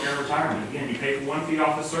responsible for health care and retirement. Again, you pay for one fee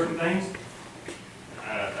off of certain things.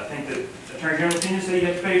 I think that Attorney General Tina said you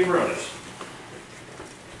have to pay for others.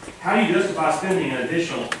 How do you justify spending an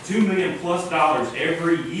additional $2 million plus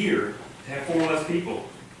every year to have 4 less people?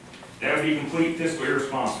 That would be complete fiscal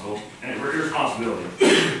irresponsibility.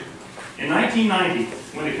 In 1990,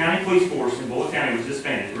 when the county police force in Bullitt County was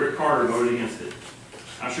disbanded, Rick Carter voted against it.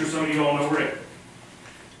 I'm sure some of you all know Rick.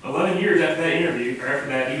 11 years after that interview, or after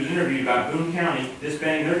that, he was interviewed about Boone County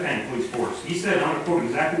disbanding their county police force. He said, I'm going to quote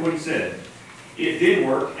exactly what he said. It did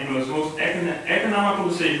work and was the most economical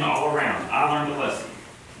decision all around. I learned a lesson.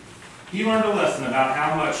 He learned a lesson about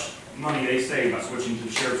how much money they save by switching to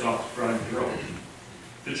the sheriff's office for driving patrol.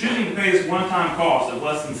 So choosing to pay this one-time cost of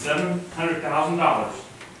less than $700,000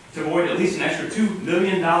 to avoid at least an extra $2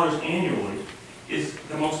 million annually is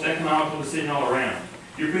the most economical decision all around.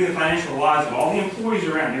 You're putting the financial lives of all the employees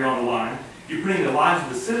around here on the line. You're putting the lives of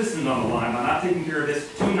the citizens on the line by not taking care of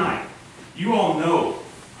this tonight. You all know,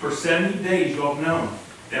 for 70 days you all have known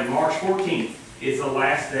that March 14th is the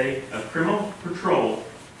last day of criminal patrol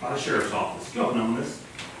by the sheriff's office. You all have known this.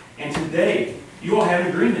 And today, you all have an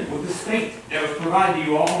agreement with the state that was provided to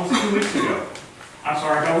you all almost 2 weeks ago. I'm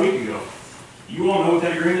sorry, about a week ago. You all know what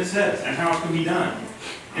that agreement says and how it's going to be done.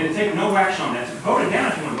 And to take no action on that, to vote it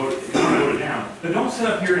down if you want to vote it down. But don't sit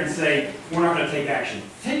up here and say, we're not going to take action.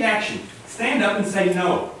 Take action. Stand up and say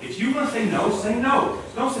no. If you want to say no, say no.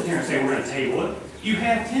 Don't sit here and say we're going to table it. You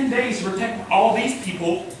have 10 days to protect all these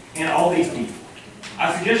people and all these people.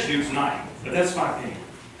 I suggest you do tonight, but that's my opinion.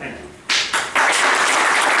 Thank you.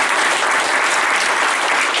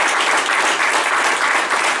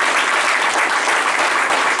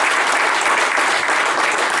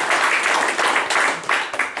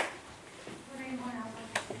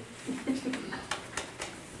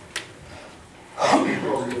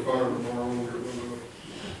 Probably get fired tomorrow, we'll get rid of it.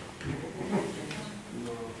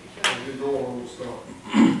 No, I'll get going, we'll stop.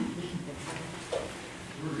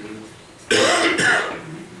 We're good.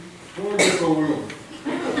 Don't get so willing.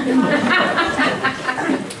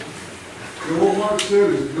 Yeah, what Mike said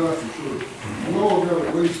is exactly true. I know I've got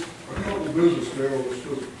at least a couple of business now in this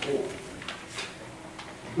physical court.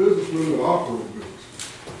 Businessmen that operate business.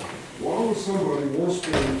 Why would somebody want to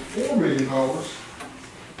spend $4 million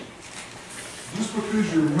just because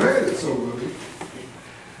you're mad at somebody,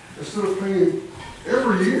 instead of paying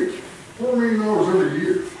every year, $4 million every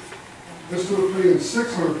year, instead of paying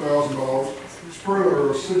 $600,000 spread out,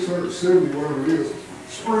 or $670, whatever it is,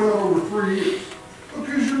 spread out over 3 years,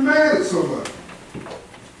 because you're mad at somebody.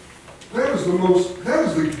 That is the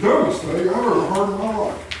dumbest thing I've ever heard in my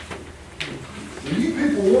life. When you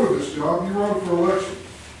people wanted this job, you run for election.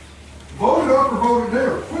 Vote it up or vote it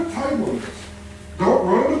down. Quit tabling this. Don't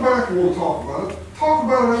run in the back and want to talk about it. Talk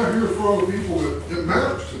about it out here in front of the people that it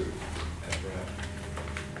matters to. That's right.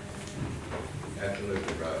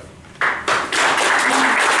 Absolutely right.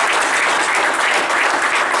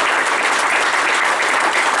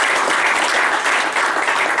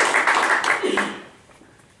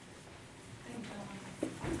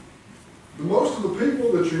 Most of the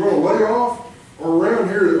people that you're going to lay off are around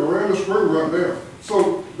here, around this room right now.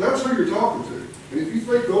 So that's who you're talking to. And if you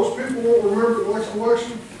think those people won't remember the next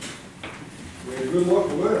election, well, good luck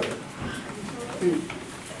with that.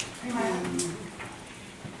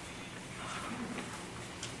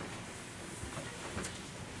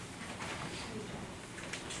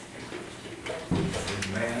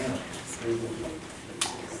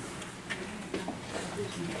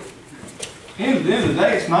 At the end of the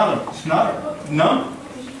day, it's not a number.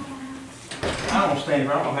 I don't stand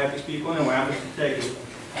for, I don't have these people anyway, I'm just taking it.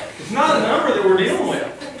 It's not a number that we're dealing with.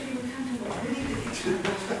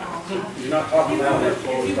 You're not talking loud enough.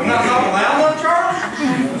 I'm not talking loud enough,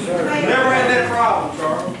 Charles? Never had that problem,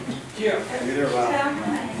 Charles. Yeah. You're there loud.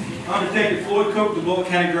 I'm Detective Floyd Cope, the Bullitt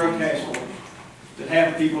County Drug Task Force. That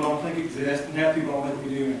half the people don't think exists, and half the people don't think we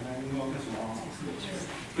do anything. You know, that's wrong.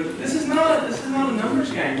 But this is not a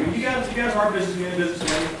numbers game. I mean, you guys are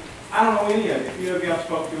businessmen. I don't know any of you. Few of you I've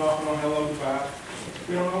spoken to off and on hello goodbye.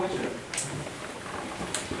 We don't know each other.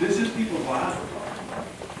 This is people's lives we're talking about.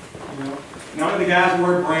 You know, not the guys who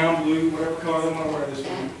wear brown, blue, whatever color they want to wear this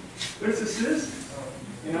week, but it's the citizens.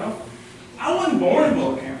 You know, I wasn't born in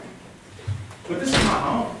Bullitt County, but this is my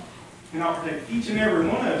home, and I'll protect each and every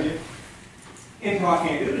one of you until I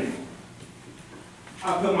can't do it anymore.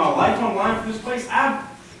 I put my life on the line for this place.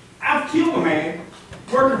 I've killed a man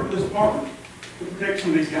working for this department to protect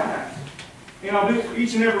some of these guys. And I'll do it for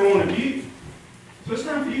each and every one of you. So it's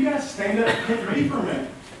time for you guys to stand up and take me for a minute.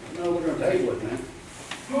 No, we're gonna table it, man.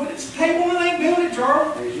 Well, it's table and ain't doing it,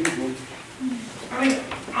 Charles. As usual. I mean,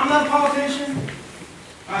 I'm not a politician.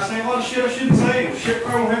 I say a lot of shit I shouldn't say, and shit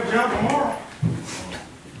probably won't have a job tomorrow.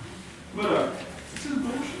 But, this is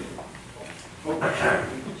bullshit. Oh, crap.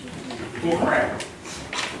 Well, crap.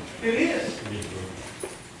 It is.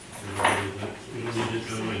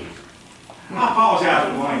 I apologize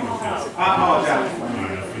for the language. I apologize for the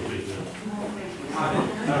language. I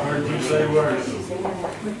heard you say words.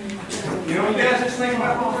 You know, you guys just think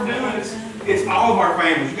about what we're doing. It's all of our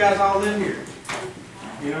families. You guys all live here.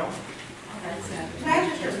 you know?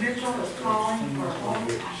 Magistrate Mitchell is calling for a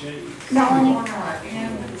vote. Melanie,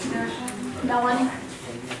 In discussion, Melanie,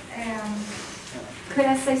 and, could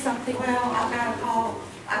I say something? well, I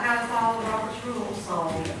gotta follow Robert's rules,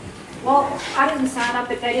 so, Well, I didn't sign up,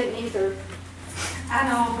 but they didn't either. I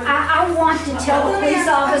know, but. I want to tell the police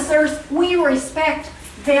officers, we respect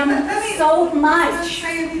them so much.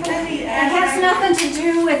 It has nothing to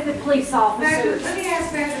do with the police officers. Let me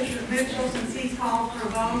ask Magistrate Mitchell, since he's called for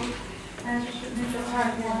a vote. Magistrate Mitchell,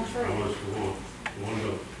 I was for one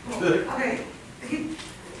vote. okay,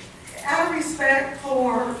 out of respect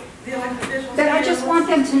for the elected officials. But I here, just want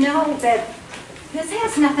them to know that this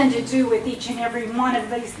has nothing to do with each and every one of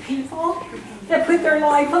these people that put their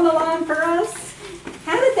life on the line for us.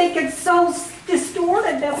 How did they get so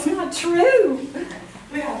distorted? That's not true.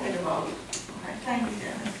 We have to take a vote. Okay, thank you,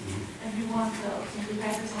 Dennis. If you want to, since we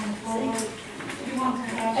have this on the floor, if you want to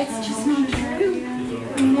have. It's just not true.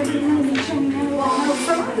 I mean, every one of these young men will know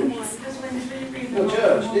something. Well,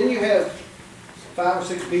 Judge, didn't you have 5 or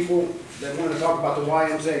 6 people that wanted to talk about the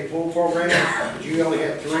YMCA pool program? But you only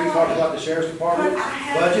had 3 talking about the sheriff's department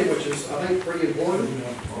budget, which is, I think, pretty important.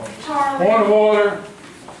 Charlie. Point of order.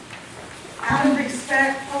 Out of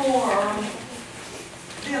respect for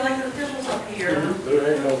the elected officials up here,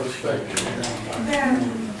 There ain't no respect. then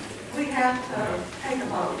we have to take a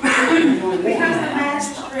vote. Because the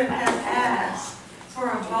magistrate has asked for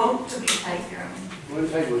a vote to be taken. What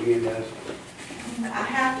table again, guys? I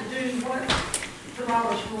have to do what the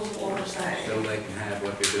Robert's Rules of Order say. So they can have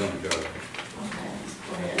what they're doing, Joe. Okay,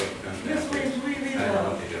 go ahead. Yes, Just read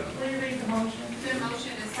the motion. The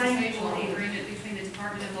motion is to table the agreement between the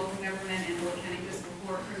Department of Local Government and Bullitt County Fiscal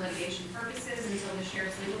Court for litigation purposes until the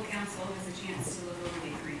sheriff's legal counsel has a chance to look over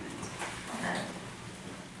the agreement. Okay.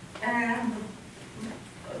 And,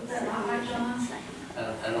 is that all right, John?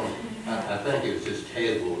 I think it was just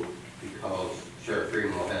tabled because Sheriff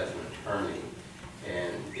Fremont has an attorney,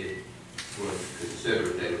 and it was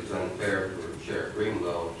considered that it was unfair for Sheriff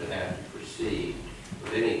Greenwell to have to proceed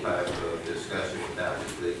with any type of discussion without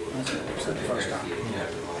his legal.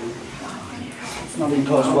 It's not even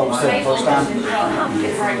close to what we said the first time.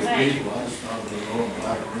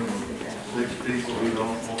 6 people we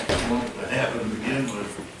don't want it to happen to begin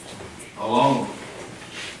with, alone.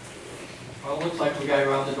 Well, it looks like we gotta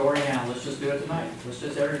go out the door now. Let's just do it tonight. Let's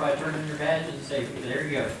just everybody turn in your badges and say, there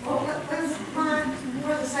you go. Well, let's,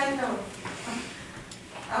 for the sake of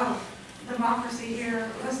democracy here,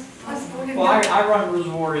 let's go ahead. Well, I run rules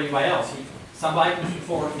of order anybody else. Somebody comes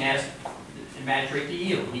before and asks the magistrate to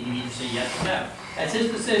yield. He can either say yes or no. That's his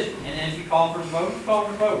decision. And then if you call for a vote, you call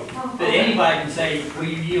for a vote. But anybody can say, will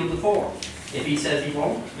you yield the floor? If he says he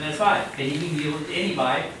won't, then that's fine. Then he can yield it to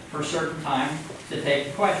anybody for a certain time to take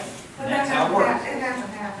the question. But And that's how it works. It hasn't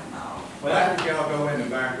happened though. Why don't y'all go in the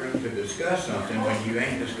back room to discuss something when you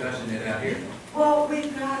ain't discussing it out here? Well,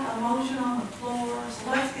 we've got a motion on the floor, so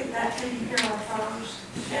let's get that taken care of first,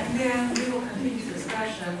 and then we will continue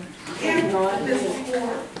discussion if the fiscal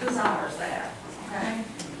court desires that, okay?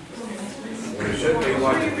 Well, it should be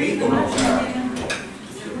what the people desire.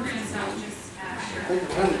 We're gonna stop just at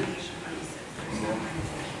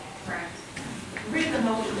correct. Read the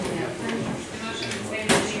motion again, please. The motion is to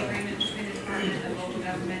table the agreement between the Department of Local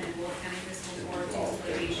Government and Bullitt County Fiscal Court to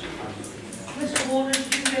litigation purposes. Mr. Woolridge,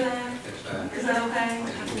 did you hear that? Is that okay? All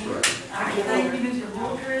right, thank you, Mr.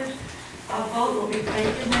 Woolridge. A vote will be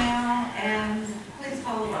taken now, and please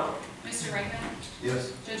call the roll. Mr. Raymond?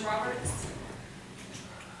 Yes. Judge Roberts?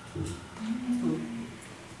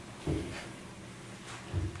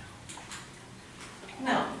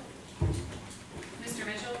 No. Mr.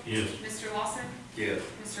 Mitchell? Yes. Mr. Lawson? Yes.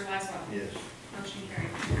 Mr. Laswell? Yes. Motion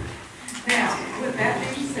carried. Now, with that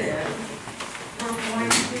being said, we're going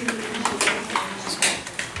to,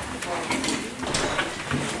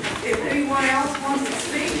 if anyone else wants to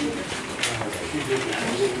speak,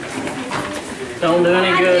 Don't do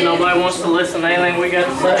any good. Nobody wants to listen to anything we got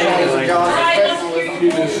to say anyway.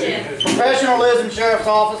 Professionalism, Sheriff's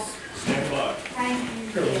Office.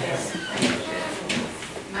 thank you. Yes.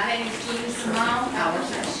 My name is Jeannie Simone. I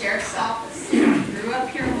work at the Sheriff's Office. Grew up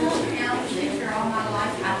here in Bullitt County, lived here all my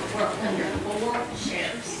life. I've worked under 4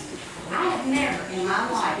 sheriffs. I have never in my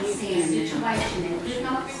life seen a situation that could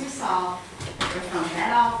not be resolved from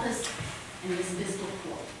that office and this fiscal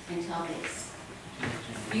court until this.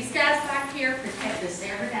 These guys back here protect us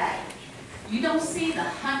every day. You don't see the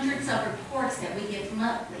hundreds of reports that we get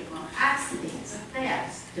monthly on accidents,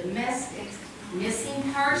 thefts, domestics, missing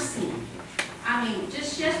person. I mean,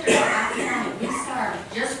 just yesterday, I counted, we started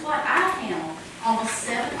just what I handled, almost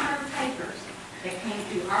 700 papers that came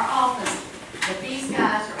through our office. But these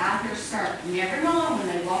guys are out here certain, never knowing when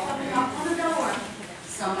they walk up and knock on the door,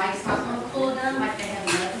 somebody's not gonna pull it up like they have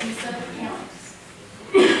in other these other counties.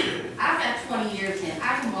 I've got 20 years in,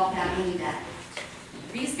 I can walk out any day.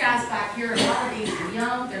 These guys back here, a lot of these are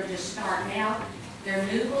young, they're just starting out, they're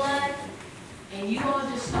new blood, and you all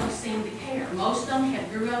just don't seem to care. Most of them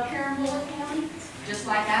have grew up here in Bullitt County, just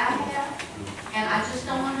like I have, and I just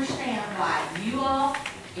don't understand why you all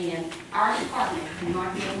and our department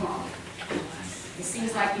cannot get along. It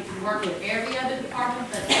seems like you can work with every other department,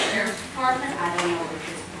 but the sheriff's department, I don't know if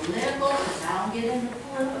it's political, because I don't get into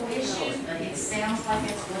political issues, but it sounds like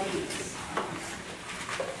it's what it is.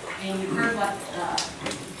 And you heard what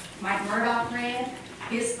Mike Murdoch read,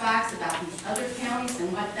 his facts about these other counties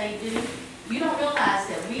and what they do. You don't realize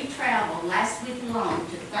that we traveled last week alone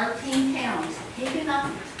to 13 counties, picking up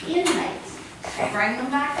inmates, bring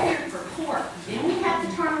them back here for court. Then we have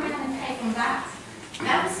to turn around and take them back.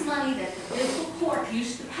 That was money that the fiscal court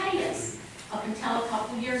used to pay us up until a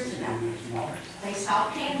couple years ago. They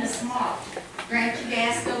stopped paying us tomorrow. Granted, your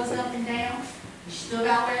gas goes up and down. You still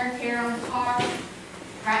got wear and tear on the car.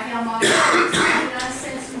 Right now, my is 99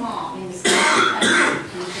 cents a mile in the state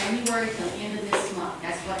from January till the end of this month.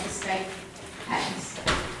 That's what the state pays.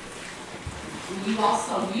 You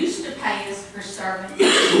also used to pay us for serving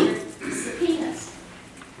subpoenas.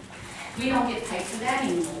 We don't get paid for that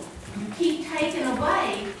anymore. You keep taking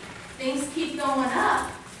away, things keep going up,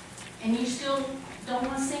 and you still don't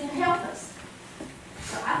want to seem to help us.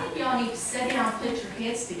 So I think y'all need to sit down and put your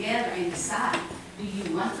heads together and decide, do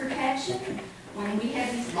you want protection? When we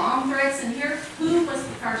had these bomb threats in here, who was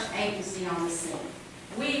the first agency on the scene?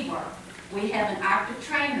 We were. We have an active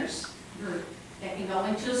trainers group that can go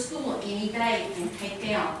into a school any day and take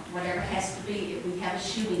down whatever has to be if we have a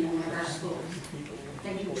shooting in one of our schools.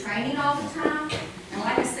 They do training all the time, and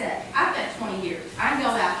like I said, I've got 20 years. I can go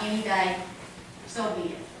out any day, so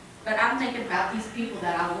be it. But I'm thinking about these people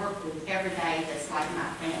that I work with every day that's like my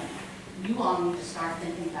family. You all need to start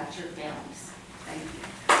thinking about your families. Thank you.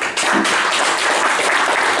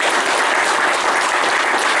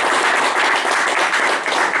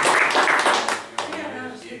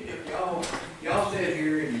 Y'all sit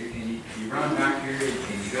here and you run back here and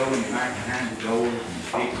you go in the back behind the doors and you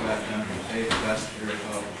speak about something, you say about the sheriff's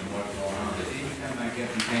office and what's going on, but then you come back up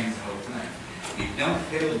and change the whole thing. You don't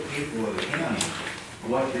tell the people of the county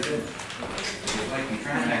what you're doing. It's like you're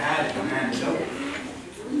trying to hide it behind the door.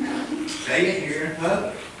 Say it here in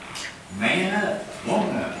public. Man up,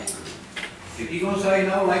 woman up. If you're gonna say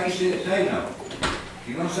no, like you said, say no. If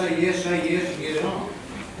you're gonna say yes and get it on.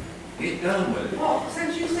 Get done with it. Well,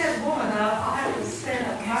 since you said woman up, I have to stand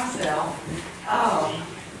up myself. I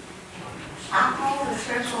called a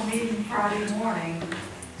special meeting Friday morning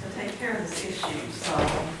to take care of this issue, so.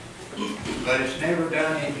 But it's never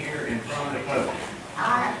done in here in front of the public.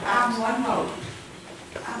 I'm one vote.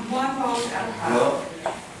 I'm one vote at a time. Well,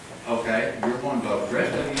 okay, you're one vote. The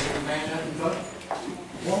rest of you can man up and vote.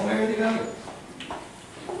 One way or the other.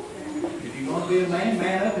 If you're gonna be a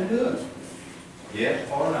man up and do it.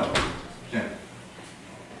 Yes or no? Simple.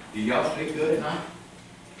 Do y'all sleep good at night?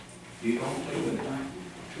 Do you don't sleep good at night?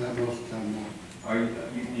 Not most of the time, no. Are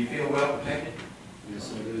you feel well protected?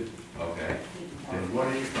 Yes, I do. Okay. Then what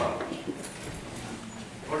is your problem?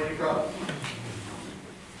 What is your problem?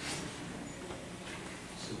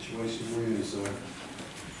 Situation we're in, sir.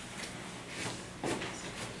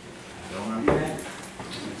 Don't understand?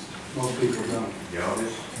 Most people don't. Y'all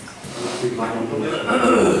just Most people like don't to listen.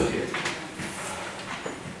 listen.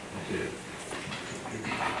 That's it. That's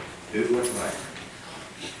it. Do what's right.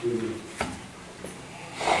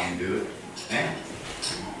 And do it now.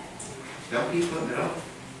 Don't keep putting it off.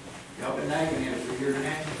 Y'all been nagging him for a year and a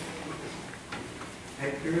half.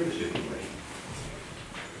 Take care of the situation.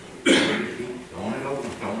 Keep throwing it over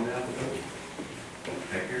and throwing it out the door.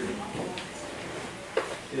 Take care of it.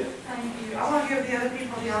 Yeah. Thank you. I want to give the other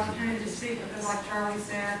people the opportunity to speak because like Charlie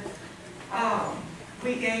said,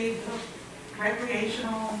 we gave the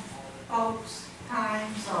recreational folks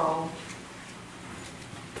time, so.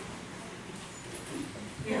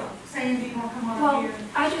 Yeah, Sandy, you want to come on up Well, here?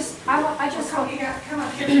 I just hope You got to come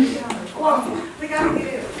up here and get on the phone. We got to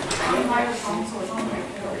get it on the microphone so it's on the record.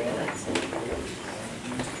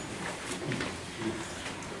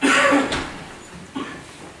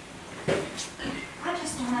 I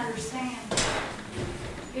just don't understand.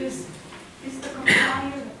 Is the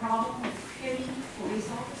complaint or the problem with hitting police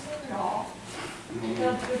officers at all? The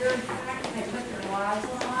very fact that they put their lives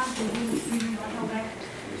on the line, do you not know that?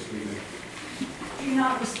 Yes, we do. Do you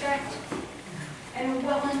not respect and are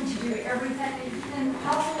willing to do everything and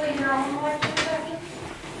possibly your own life to protect them?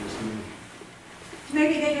 Yes, ma'am.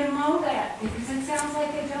 Maybe they didn't know that because it sounds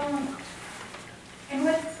like they don't. And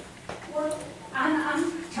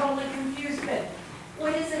I'm totally confused, but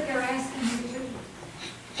what is it they're asking you to do?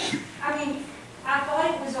 I mean, I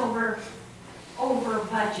thought it was over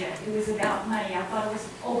budget. It was about money. I thought it was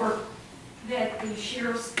over, that the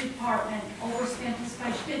sheriff's department overspent his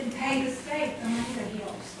budget, didn't pay the state the money that he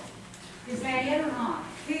owes. Is that it or not?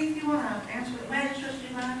 Keith, you want to answer the magistrates, do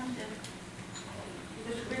you mind?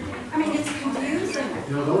 I mean, it's confusing.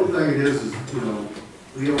 You know, the only thing it is, you know,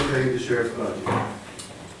 we okayed the sheriff's budget.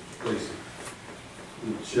 Please.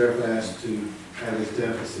 The sheriff asked to have his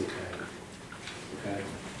deficit paid. Okay?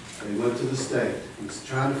 They went to the state. He's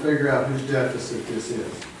trying to figure out whose deficit this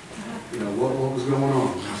is. You know, what was going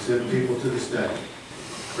on. He sent people to the state.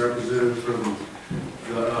 Representative from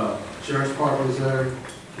the sheriff's department was there.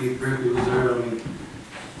 Keith Griffey was there. I mean,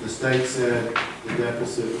 the state said the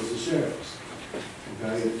deficit was the sheriff's.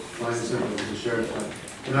 Okay, plain and simple, it was the sheriff's budget.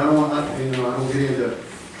 And I don't get into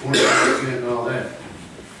 25% and all that.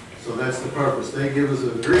 So that's the purpose. They give us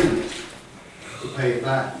an agreement to pay it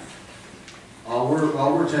back. All we're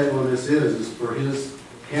tabling this is for his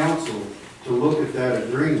counsel to look at that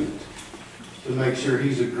agreement to make sure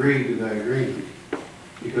he's agreed to that agreement.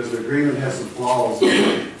 Because the agreement has some flaws in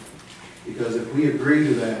it. Because if we agree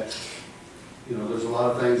to that, you know, there's a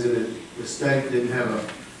lot of things in it. The state didn't have a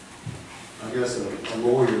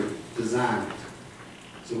lawyer design it.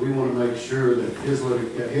 So we want to make sure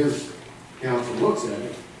that his counsel looks at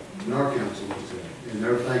it, and our counsel looks at it, and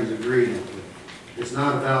everything's agreed on. It's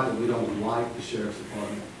not about that we don't like the sheriff's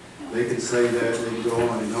department. They can say that, they can go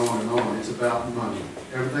on and on and on. It's about money.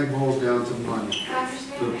 Everything boils down to money.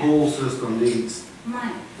 The pool system needs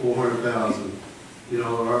money. $400,000. You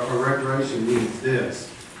know, our recreation needs this.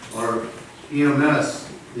 Our EMS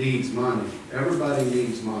needs money. Everybody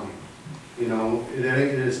needs money. You know,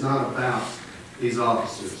 it's not about these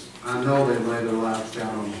officers. I know they lay their lives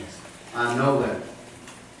down on this. I know that.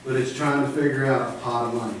 But it's trying to figure out a pot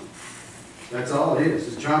of money. That's all it is.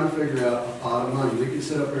 It's trying to figure out a pot of money. We can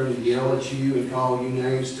sit up there and yell at you and call you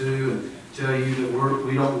names too and tell you that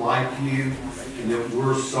we don't like you and that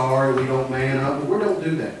we're sorry we don't man up. But we don't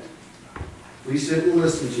do that. We sit and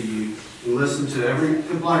listen to you and listen to every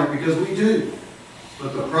complaint because we do.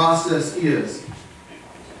 But the process is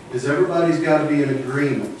everybody's got to be in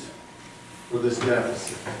agreement for this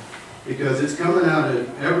deficit. Because it's coming out of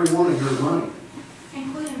every one of your money.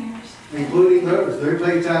 Including yours. Including theirs. They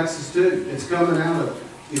pay taxes too. It's coming out of,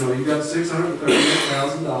 you know, you've got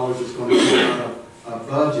 $638,000 that's going to come out of a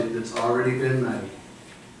budget that's already been made.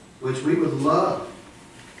 Which we would love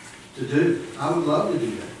to do. I would love to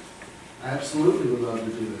do that. I absolutely would love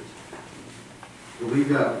to do it. But we've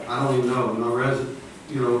got, I don't even know, in our resident,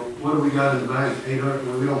 you know, what do we got in the bank? 800,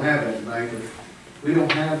 well, we don't have that in the bank, but we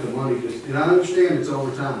don't have the money to, and I understand it's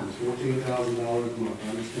overtime, it's $14,000 a month, I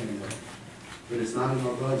understand that. But it's not in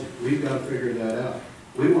our budget. We've got to figure that out.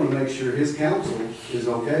 We want to make sure his counsel is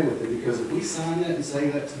okay with it, because if we sign that and say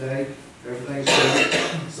that today, everything's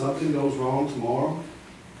good, something goes wrong tomorrow,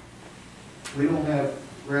 we don't have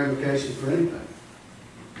ramifications for anything.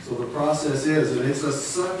 So the process is, and it's a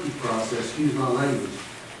sucky process, excuse my language,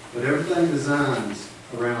 but everything designs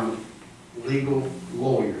around legal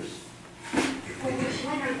lawyers. When are the two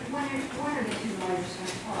lawyers going to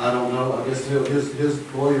talk? I don't know. I guess his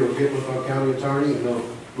lawyer will get with our county attorney and they'll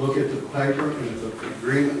look at the paper and if it's an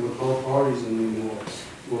agreement with both parties and then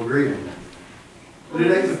we'll agree on that. But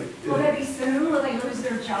it ain't. Will they be sued? Will they lose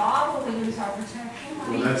their job? Will they lose our protection?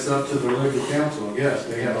 Well, that's up to the legal counsel, I guess.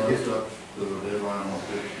 They have to get up to the deadline on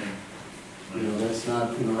 15. You know,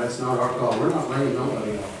 that's not our call. We're not laying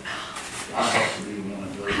nobody off. I have to be the one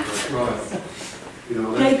that does that. Right. You know,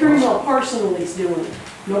 Dave Greenwell personally is doing it.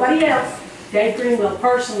 Nobody else. Dave Greenwell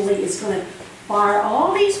personally is going to fire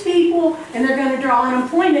all these people and they're going to draw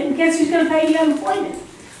unemployment. And guess who's going to pay the unemployment?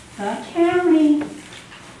 The county.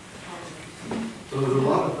 So there's a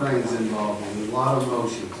lot of things involved, and there's a lot of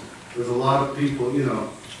emotions. There's a lot of people, you know,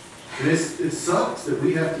 and it sucks that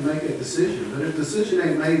we have to make a decision. But if the decision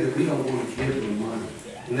ain't made, that we don't want to give them money.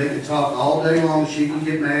 And they can talk all day long, she can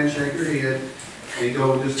get mad and shake her head, and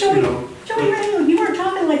go just, you know. Joey Randall, you weren't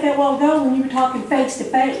talking like that a while ago when you were talking face to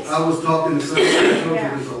face. I was talking the same thing.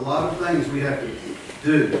 There's a lot of things we have to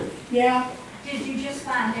do. Yeah. Did you just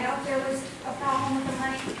find out there was a problem with the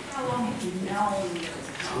money? How long have you known there was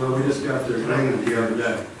a problem? Well, we just got their agreement the other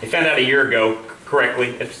day. You found out a year ago,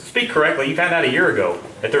 correctly. Speak correctly. You found out a year ago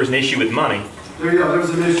that there was an issue with money. There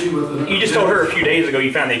was an issue with the. You just told her a few days ago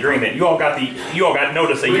you found the agreement. You all got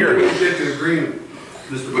notice a year ago. When did we get the agreement,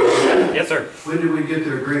 Mr. Bullitt? Yes, sir. When did we get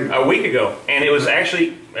the agreement? A week ago, and it was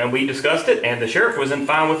actually, and we discussed it, and the sheriff was in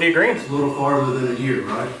fine with the agreement. It's a little farther than a year,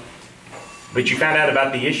 right? But you found out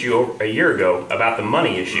about the issue a year ago, about the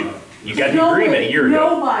money issue. You got the agreement a year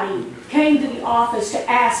ago. Nobody came to the office to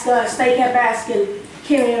ask us. They kept asking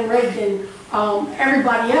Kenny and Rigdon,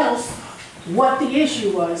 everybody else, what the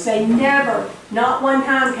issue was. They never, not one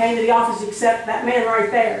time, came to the office except that man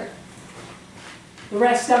right there. The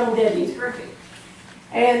rest of them didn't. Terrific.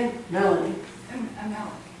 And Melanie. And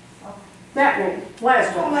Melanie. That man,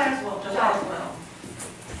 Laswell. Laswell.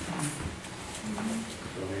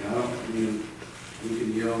 I mean, we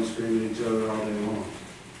can yell and scream at each other all day long.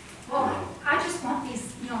 Well, I just want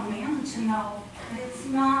these young men to know that it's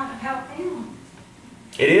not about them.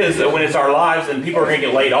 It is, when it's our lives and people are going to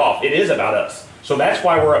get laid off. It is about us. So that's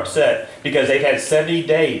why we're upset, because they've had 70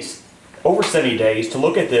 days, over 70 days, to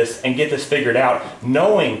look at this and get this figured out,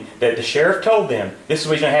 knowing that the sheriff told them this is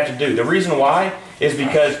what he's going to have to do. The reason why is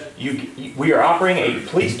because we are operating a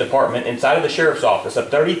police department inside of the sheriff's office of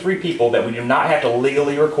 33 people that we do not have to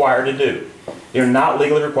legally require to do. They're not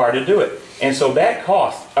legally required to do it. And so that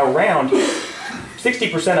costs around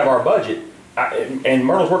 60% of our budget, and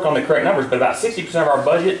Myrtle's worked on the correct numbers, but about 60% of our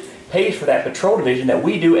budget pays for that patrol division that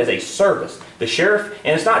we do as a service. The sheriff,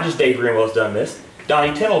 and it's not just Dave Greenwell has done this,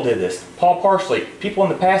 Donnie Tindall did this, Paul Parsley, people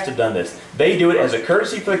in the past have done this. They do it as a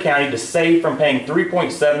courtesy for the county to save from paying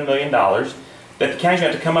 $3.7 million, that the county's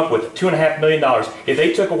going to have to come up with $2.5 million. If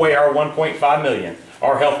they took away our $1.5 million,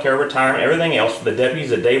 our health care, retirement, everything else for the deputies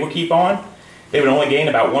that Dave would keep on, they would only gain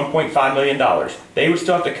about $1.5 million. They would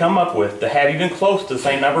still have to come up with, to have even close to the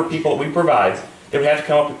same number of people that we provide, they would have to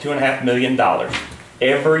come up with $2.5 million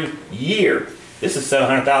every year. This is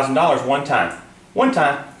 $700,000 one time. One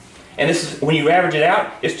time. And this is, when you average it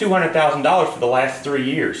out, it's $200,000 for the last 3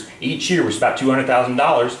 years. Each year was about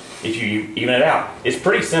 $200,000 if you even it out. It's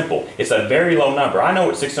pretty simple. It's a very low number. I know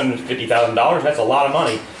it's $650,000, that's a lot of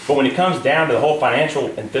money, but when it comes down to the whole financial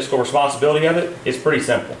and fiscal responsibility of it, it's pretty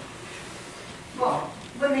simple. Well,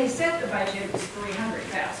 when they set the budget, it was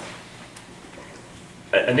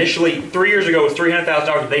 $300,000. Initially, 3 years ago, it was $300,000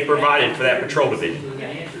 that they provided for that patrol division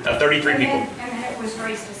of 33 people. And then it was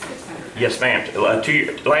raised to $600,000. Yes, ma'am.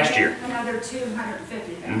 Last year. Another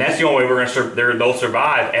 $250,000. And that's the only way we're going to they'll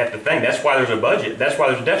survive at the thing. That's why there's a budget. That's why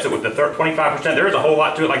there's a deficit with the 25%. There is a whole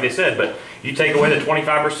lot to it, like they said, but you take away the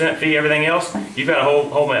 25% fee, everything else, you've got a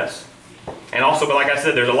whole mess. And also, but like I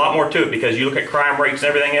said, there's a lot more to it, because you look at crime rates and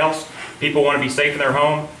everything else, people want to be safe in their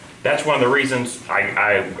home. That's one of the reasons,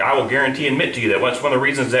 I will guarantee and admit to you that that's one of the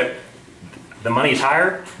reasons that the money's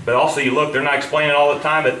higher, but also you look, they're not explaining all the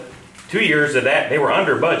time, but 2 years of that, they were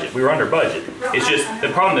under budget. We were under budget. It's just, the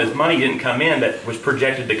problem is money didn't come in that was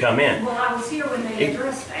projected to come in. Well, I was here when they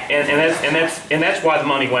addressed that. And that's why the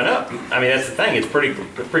money went up. I mean, that's the thing. It's pretty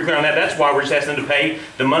clear on that. That's why we're just asking them to pay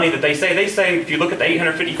the money that they say. They say, if you look at the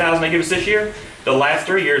 $850,000 they give us this year, the last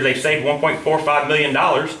 3 years they've saved $1.45 million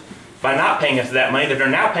by not paying us that money that they're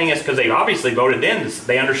now paying us, because they obviously voted in.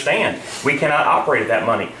 They understand we cannot operate at that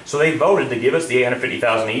money. So they voted to give us the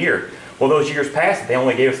 $850,000 a year. Well, those years passed, they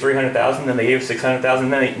only gave us $300,000, then they gave us $600,000,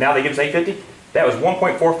 then now they give us $850,000. That was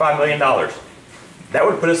 $1.45 million. That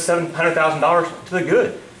would put us $700,000 to the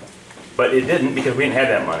good. But it didn't, because we didn't have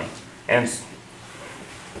that money. And I'm sorry,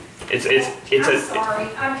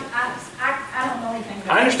 I don't know anything about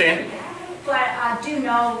it. I understand. But I do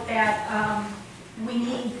know that we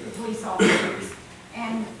need the police officers,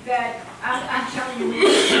 and that I'm telling you, we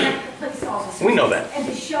respect the police officers. We know that. And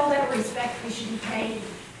to show that respect, they should be paid.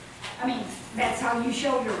 I mean, that's how you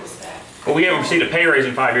show your respect. Well, we haven't received a pay raise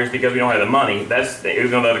in 5 years because we don't have the money. That's, even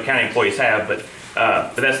though the other county employees have, but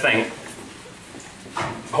that's the thing.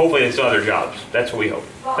 Hopefully they still have their jobs. That's what we hope.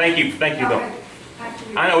 Well, thank you, Bill.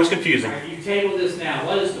 I know it's confusing. All right, you tabled this now.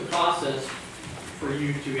 What is the process for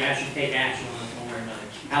you to actually take action on this one way or another?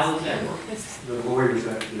 How does that work? The lawyers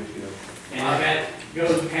actually go. And if that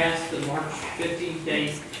goes past the March 15th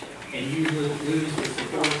date and you lose the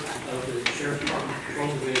support of the Sheriff's Department Patrol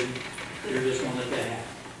Division, you're just going to let that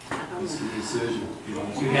happen? It's a decision.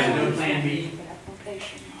 You have no plan B?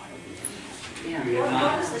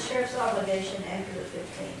 What is the sheriff's obligation after the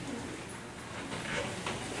 15th?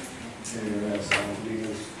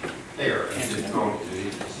 They are going to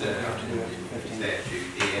set out statute.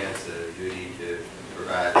 He has the duty to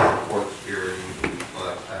provide court security,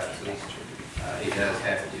 collect taxes. He does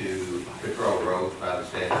have to patrol roads by the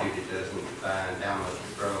statute. It doesn't define how much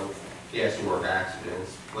patrol. He has to work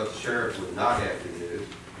accidents. What the sheriff would not have to do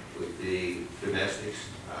would be domestics,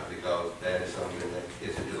 because that is something that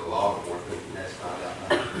gets into the law enforcement, and that's not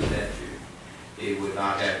outside the statute. He would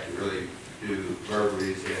not have to really do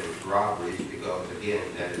burglaries and robberies, because again,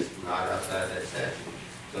 that is not outside that statute.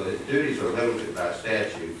 So his duties are limited by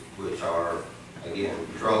statute, which are, again,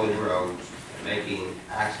 patrolling roads making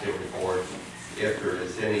accident reports. If there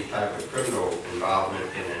is any type of criminal involvement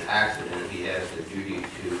in an accident, he has the duty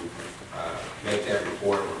to make that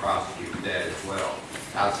report and prosecute that as well.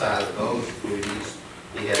 Outside of those duties,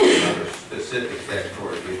 he has other specific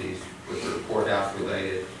statutory duties which are courthouse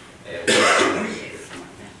related and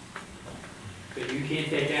But you can't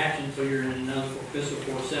take action until you're in another fiscal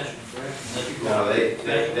court session, correct? Unless you call no, it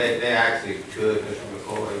special. they actually could, Mr.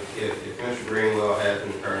 McCoy, if Mr. Greenwell has an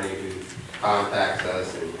attorney who contacts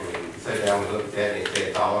us and sit down and look at that and say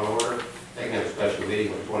it's all in order, they can have a special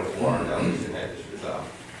meeting with 24-hour notice and that is resolved.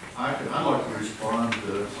 I'd like to respond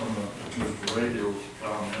to some of Mr. Radio's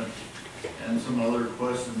comments and some other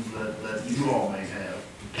questions that you all may have.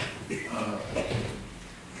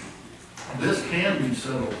 This can be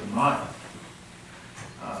settled tonight.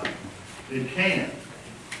 It can,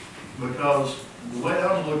 because the way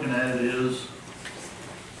I'm looking at it is,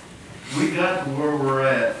 we got to where we're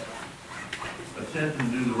at, attempting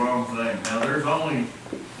to do the wrong thing. Now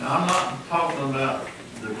I'm not talking about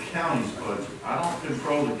the county's budget. I don't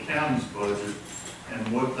control the county's budget and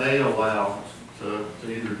what they allow to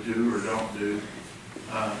either do or don't do.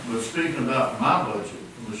 But speaking about my budget,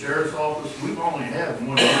 from the sheriff's office, we've only had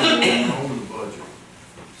one year going over the budget.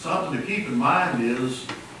 Something to keep in mind is,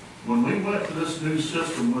 when we went to this new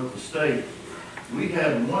system with the state, we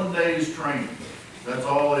had 1 day's training. That's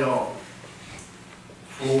all they offered.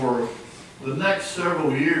 For the next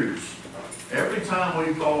several years, every time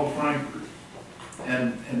we called Frankfurt,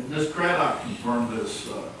 and Ms. Craddock confirmed this,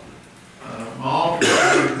 my office,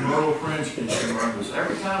 Merle French confirmed this,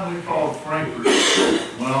 every time we called Frankfurt,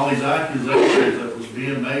 when all these accusations that was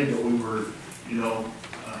being made that we were,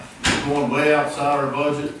 going way outside our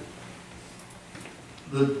budget,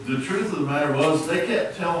 the truth of the matter was, they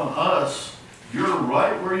kept telling us, you're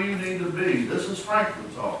right where you need to be. This is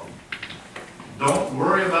Frankfurt talking. Don't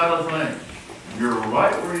worry about a thing. You're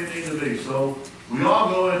right where you need to be. So we all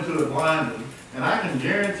go into it blinded, and I can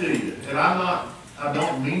guarantee you, and I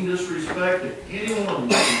don't mean disrespect to anyone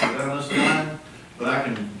down this line, but I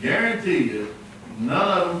can guarantee you,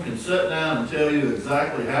 none of them can sit down and tell you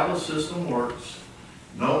exactly how the system works,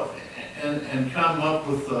 and come up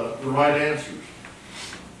with the right answers.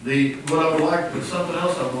 Something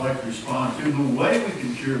else I would like to respond to, the way we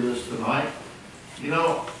can cure this tonight,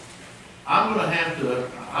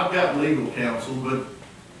 I've got legal counsel, but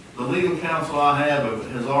the legal counsel I have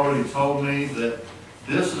has already told me that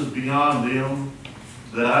this is beyond them,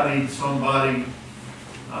 that I need somebody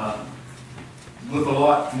with a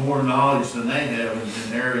lot more knowledge than they have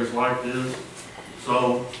in areas like this.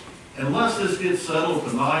 So unless this gets settled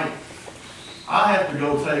tonight, I have to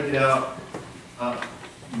go take out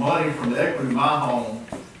money from the equity of my home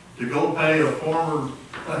to go pay a former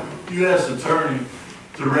U.S. attorney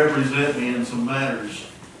to represent me in some matters.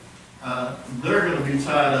 They're going to be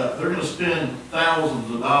tied up. They're going to spend thousands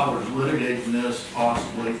of dollars litigating this,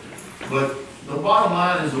 possibly. But the bottom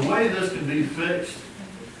line is, the way this can be fixed,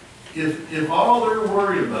 if all they're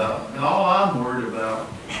worried about, and all I'm worried about,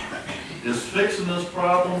 is fixing this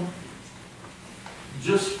problem,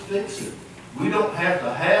 just fix it. We don't have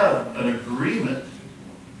to have an agreement.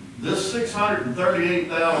 This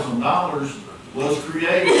 $638,000 was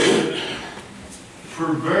created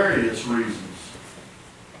for various reasons.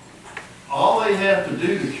 All they have to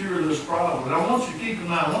do to cure this problem, and I want you to keep in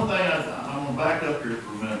mind, one thing, I'm going to back up here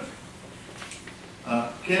for a minute.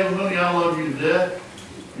 Kevin Mooney, I love you to death.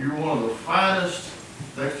 You're one of the finest,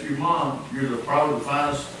 next to your mom, you're probably the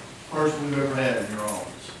finest person we've ever had in your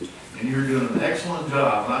office. And you're doing an excellent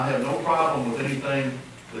job, and I have no problem with anything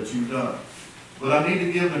that you've done. But I need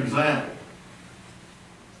to give an example.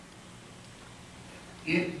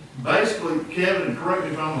 Basically, Kevin, and correct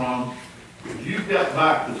me if I'm wrong, you've got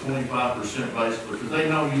back to 25% basically, because they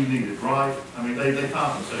know you need it, right? I mean, they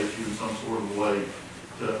compensate you in some sort of way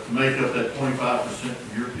to make up that 25%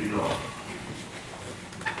 from your fee off.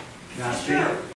 Can I speak?